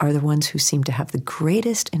 are the ones who seem to have the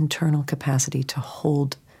greatest internal capacity to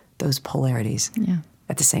hold those polarities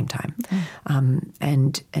at the same time,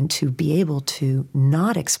 and to be able to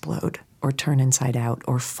not explode or turn inside out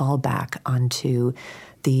or fall back onto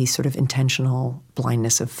the sort of intentional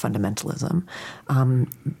blindness of fundamentalism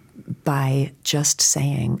by just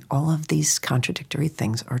saying all of these contradictory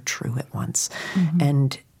things are true at once.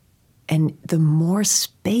 And the more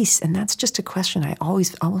space, and that's just a question I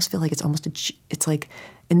almost feel like it's like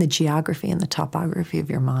in the geography and the topography of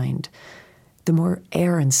your mind, the more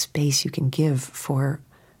air and space you can give for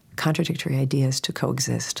contradictory ideas to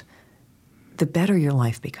coexist, the better your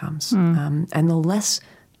life becomes. And the less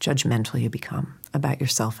judgmental you become about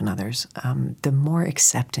yourself and others, the more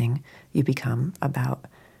accepting you become about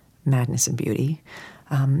madness and beauty.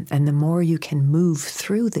 And the more you can move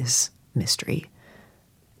through this mystery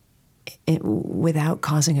without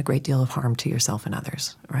causing a great deal of harm to yourself and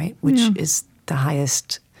others, right? Which is the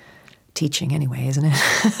highest teaching anyway, isn't it?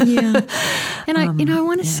 Yeah. And I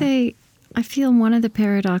want to say, I feel one of the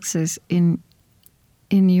paradoxes in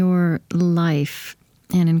your life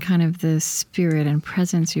and in kind of the spirit and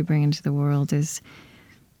presence you bring into the world is,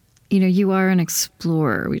 you are an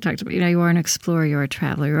explorer. We talked about, you are an explorer, you're a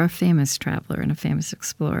traveler, you're a famous traveler and a famous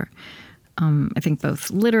explorer. I think both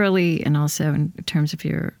literally and also in terms of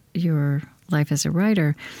your life as a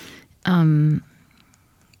writer.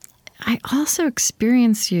 I also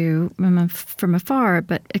experience you from afar,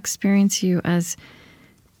 but experience you as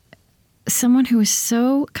someone who is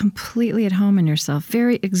so completely at home in yourself,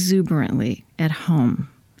 very exuberantly at home.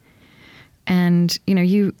 And,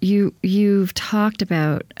 you've talked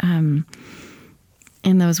about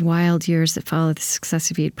in those wild years that follow the success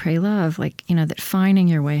of Eat, Pray, Love, that finding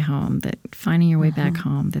your way home, that finding your way back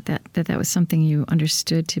home, that was something you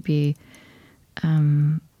understood to be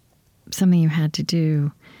something you had to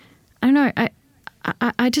do. I don't know.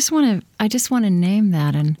 I just want to name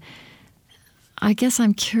that, and I guess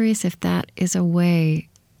I'm curious if that is a way,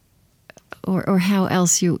 or how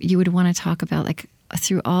else you would want to talk about,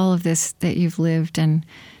 through all of this that you've lived and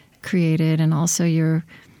created, and also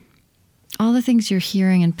all the things you're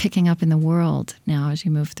hearing and picking up in the world now as you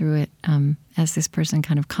move through it, as this person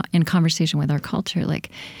kind of in conversation with our culture.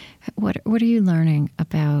 What are you learning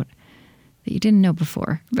about that you didn't know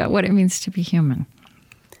before about what it means to be human?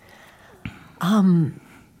 I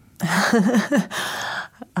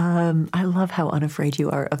love how unafraid you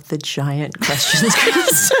are of the giant questions.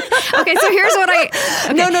 Okay, so here's what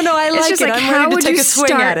No, I like it. I'm ready to take a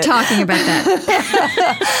swing at it. How would you start talking about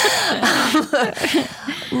that?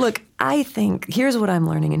 Look, I think here's what I'm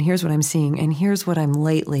learning, and here's what I'm seeing, and here's what I'm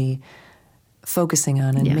lately focusing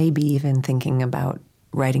on, and maybe even thinking about,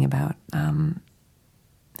 writing about. I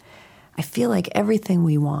feel like everything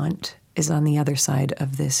we want is on the other side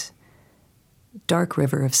of this dark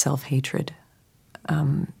river of self-hatred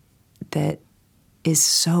that is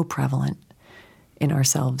so prevalent in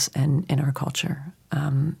ourselves and in our culture.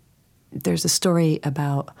 There's a story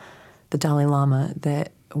about the Dalai Lama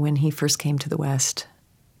that when he first came to the West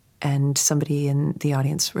and somebody in the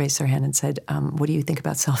audience raised their hand and said, what do you think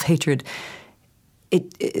about self-hatred?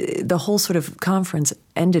 The whole sort of conference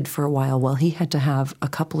ended for a while he had to have a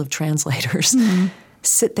couple of translators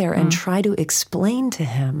sit there and try to explain to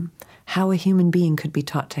him how a human being could be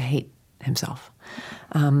taught to hate himself.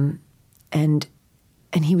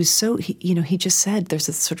 And he was he just said, there's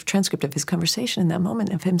a sort of transcript of his conversation in that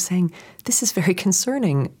moment of him saying, this is very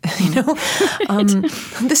concerning,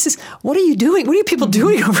 this is, what are you doing? What are you people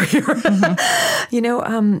doing over here?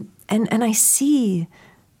 And I see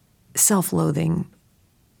self-loathing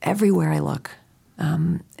everywhere I look,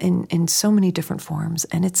 in so many different forms.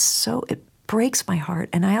 And it breaks my heart.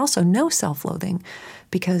 And I also know self-loathing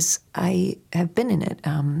because I have been in it.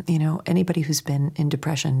 Anybody who's been in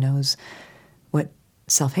depression knows what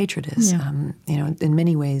self-hatred is. Yeah. In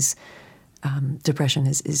many ways, depression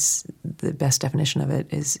is the best definition of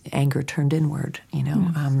it is anger turned inward,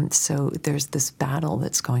 So there's this battle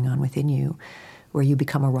that's going on within you where you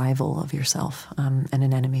become a rival of yourself, and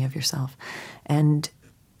an enemy of yourself. And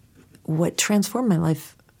what transformed my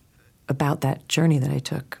life about that journey that I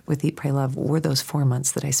took with Eat, Pray, Love were those 4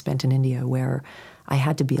 months that I spent in India where I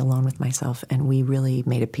had to be alone with myself, and we really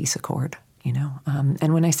made a peace accord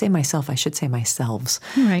And when I say myself, I should say myselves.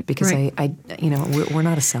 Right. Because right. we're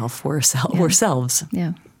not a self, we're a self, we're selves.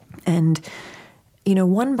 Yeah. And,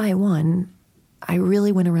 one by one, I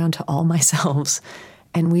really went around to all my selves,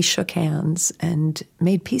 and we shook hands and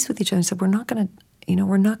made peace with each other and said, we're not going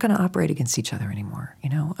to operate against each other anymore.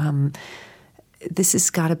 This has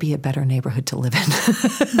got to be a better neighborhood to live in.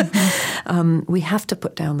 Mm-hmm. We have to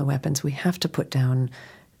put down the weapons. We have to put down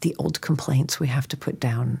the old complaints. We have to put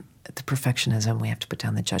down the perfectionism. We have to put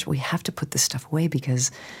down the judgment. We have to put this stuff away because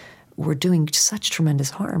we're doing such tremendous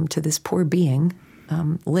harm to this poor being,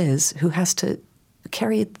 Liz, who has to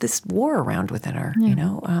carry this war around within her,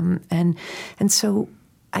 and so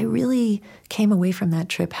I really came away from that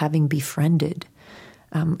trip having befriended,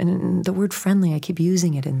 and the word friendly, I keep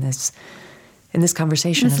using it in this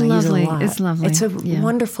conversation. It's and lovely. I use it a lot. It's lovely. It's a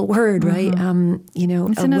wonderful word, right?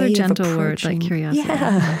 It's another gentle word, like curiosity.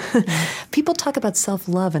 Yeah. People talk about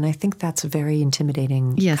self-love, and I think that's a very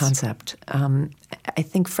intimidating concept. I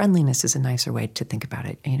think friendliness is a nicer way to think about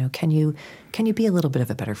it. Can you be a little bit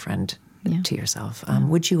of a better friend to yourself?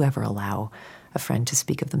 Would you ever allow a friend to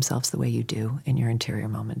speak of themselves the way you do in your interior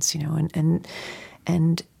moments?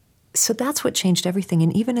 And so that's what changed everything.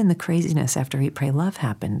 And even in the craziness after Eat, Pray, Love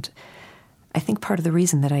happened, I think part of the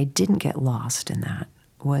reason that I didn't get lost in that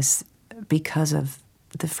was because of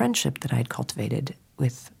the friendship that I had cultivated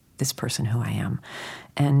with this person who I am,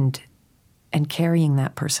 and carrying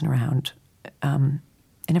that person around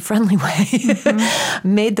in a friendly way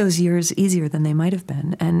made those years easier than they might have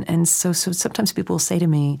been. And so sometimes people will say to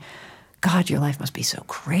me, God, your life must be so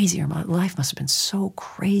crazy, or my life must have been so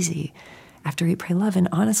crazy after Eat, Pray, Love. And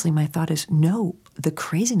honestly, my thought is, no, the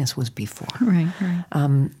craziness was before.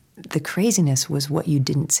 Right. The craziness was what you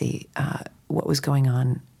didn't see, what was going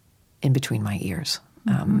on in between my ears.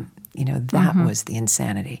 That was the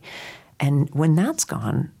insanity. And when that's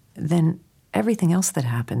gone, then everything else that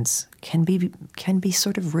happens can be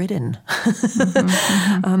sort of ridden.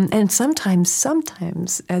 And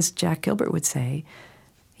sometimes, as Jack Gilbert would say,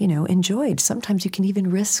 enjoyed. Sometimes you can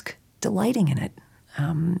even risk delighting in it.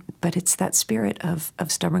 But it's that spirit of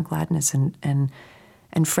stubborn gladness and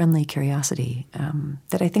friendly curiosity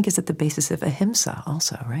that I think is at the basis of ahimsa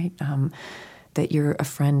also, right? That you're a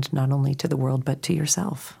friend not only to the world but to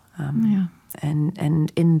yourself.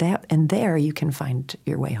 And in that, and there you can find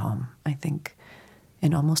your way home, I think,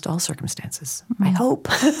 in almost all circumstances. I hope,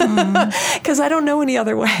 because I don't know any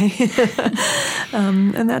other way.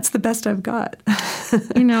 And that's the best I've got.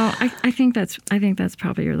 I think that's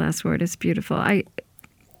probably your last word. It's beautiful.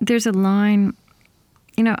 There's a line.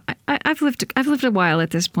 I've lived a while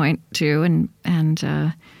at this point too, and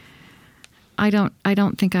I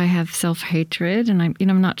don't think I have self-hatred, and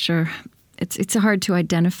I'm not sure. It's hard to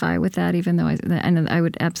identify with that, even though I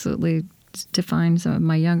would absolutely define some of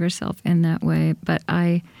my younger self in that way. But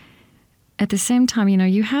at the same time,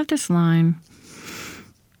 you have this line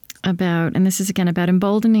about, and this is again about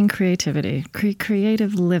emboldening creativity,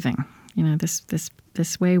 creative living.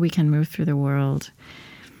 This way we can move through the world.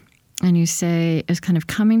 And you say is kind of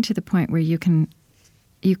coming to the point where you can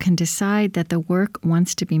decide that the work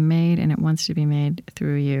wants to be made, and it wants to be made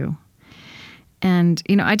through you. And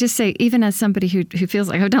I just say, even as somebody who feels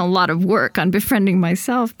like I've done a lot of work on befriending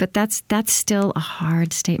myself, but that's still a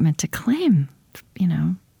hard statement to claim.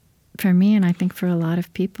 For me, and I think for a lot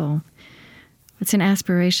of people, it's an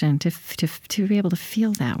aspiration to be able to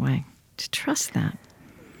feel that way, to trust that.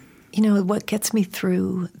 What gets me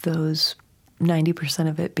through those 90%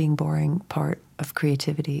 of it being boring part of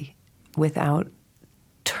creativity without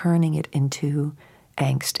turning it into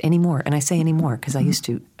angst anymore, and I say anymore because I used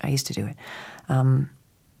to do it,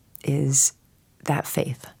 is that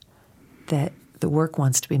faith that the work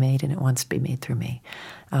wants to be made, and it wants to be made through me.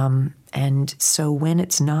 And so when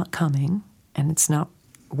it's not coming, and it's not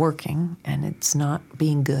working, and it's not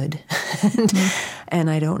being good, and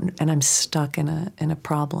I'm stuck in a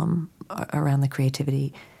problem around the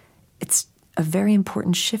creativity, it's a very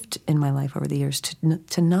important shift in my life over the years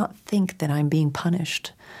to not think that I'm being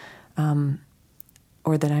punished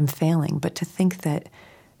or that I'm failing, but to think that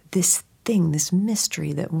this thing, this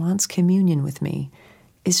mystery that wants communion with me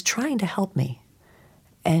is trying to help me.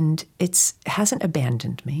 And it hasn't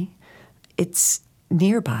abandoned me. It's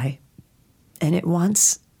nearby, and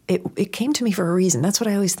it came to me for a reason. That's what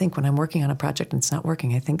I always think when I'm working on a project and it's not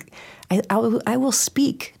working. I think I will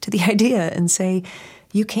speak to the idea and say,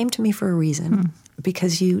 you came to me for a reason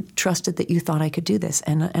because you trusted that you thought I could do this,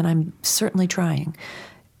 and I'm certainly trying.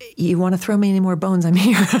 You want to throw me any more bones, I'm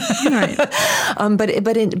here. Right.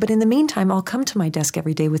 But in the meantime, I'll come to my desk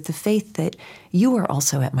every day with the faith that you are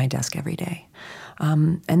also at my desk every day.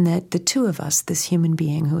 And that the two of us, this human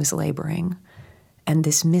being who is laboring, and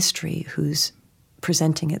this mystery who's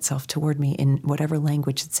presenting itself toward me in whatever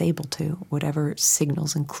language it's able to, whatever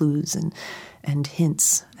signals and clues and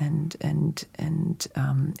hints and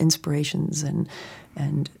inspirations and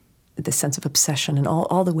the sense of obsession and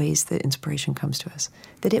all the ways that inspiration comes to us,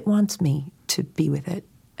 that it wants me to be with it.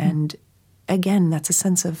 And again, that's a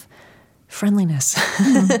sense of friendliness,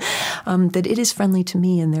 that it is friendly to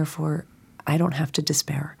me, and therefore I don't have to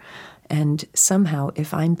despair. And somehow,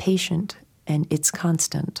 if I'm patient and it's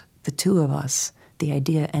constant, the two of us, the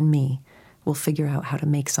idea and me, will figure out how to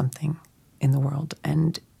make something in the world.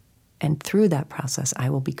 And through that process, I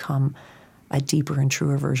will become a deeper and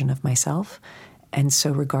truer version of myself. And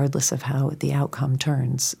so regardless of how the outcome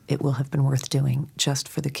turns, it will have been worth doing just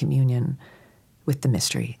for the communion with the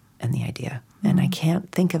mystery and the idea. And I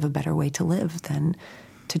can't think of a better way to live than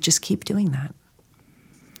to just keep doing that.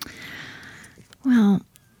 Well,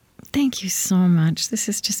 thank you so much. This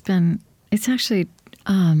has just been, it's actually,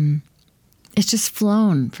 it's just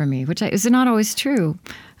flown for me, which is not always true.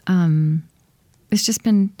 It's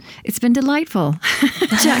been delightful.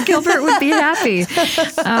 Jack Gilbert would be happy.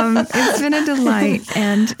 It's been a delight,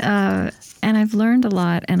 and I've learned a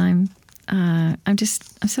lot, and I'm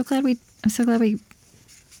so glad we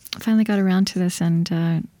finally got around to this, and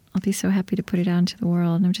I'll be so happy to put it out into the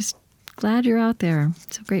world. And I'm just glad you're out there.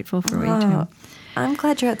 So grateful for what you do. I'm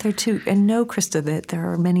glad you're out there too, and know, Krista, that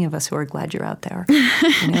there are many of us who are glad you're out there.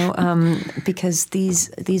 Because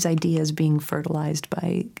these ideas being fertilized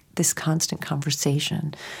by this constant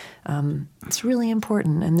conversation, it's really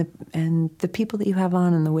important. And the people that you have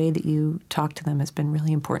on and the way that you talk to them has been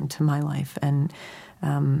really important to my life, and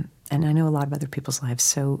I know a lot of other people's lives.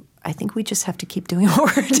 So I think we just have to keep doing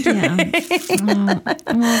what we're doing. Yeah.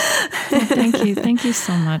 Well, thank you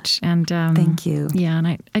so much. And thank you. Yeah, and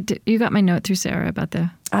I did. You got my note through Sarah about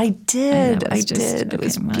the. I did. I did. It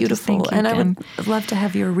was beautiful. And I would love to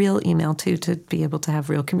have your real email, too, to be able to have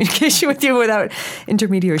real communication with you without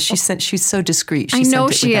intermediaries. She's so discreet. I know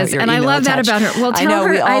she is, and I love that about her. Well, tell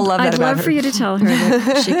her. I'd love for you to tell her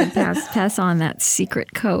that she could pass on that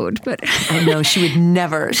secret code. But I know she would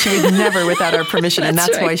never without our permission, and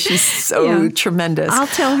that's why she's so tremendous. I'll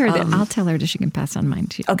tell her that she can pass on mine,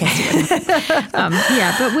 too. Okay.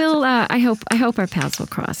 But we'll. I hope our paths will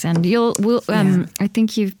cross, and we'll. I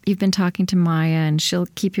think you've been talking to Maya, and she'll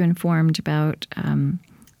keep you informed about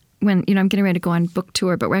when I'm getting ready to go on book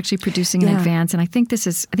tour, but we're actually producing in advance, and I think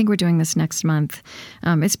we're doing this next month.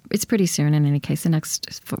 It's pretty soon in any case, the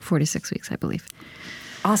next 4 to 6 weeks, I believe.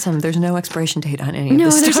 Awesome. There's no expiration date on any of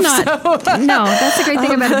this stuff. No, there's not. So. No, that's the great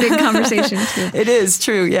thing about a big conversation, too. It is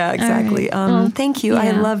true. Yeah, exactly. Right. Well, thank you. Yeah.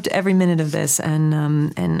 I loved every minute of this, and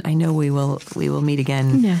I know we will meet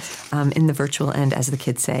again in the virtual and, as the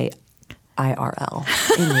kids say, IRL,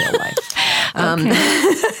 in real life.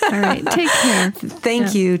 Okay. All right. Take care.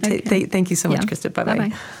 Thank you. Thank you so much, Krista. Bye-bye.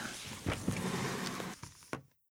 Bye-bye.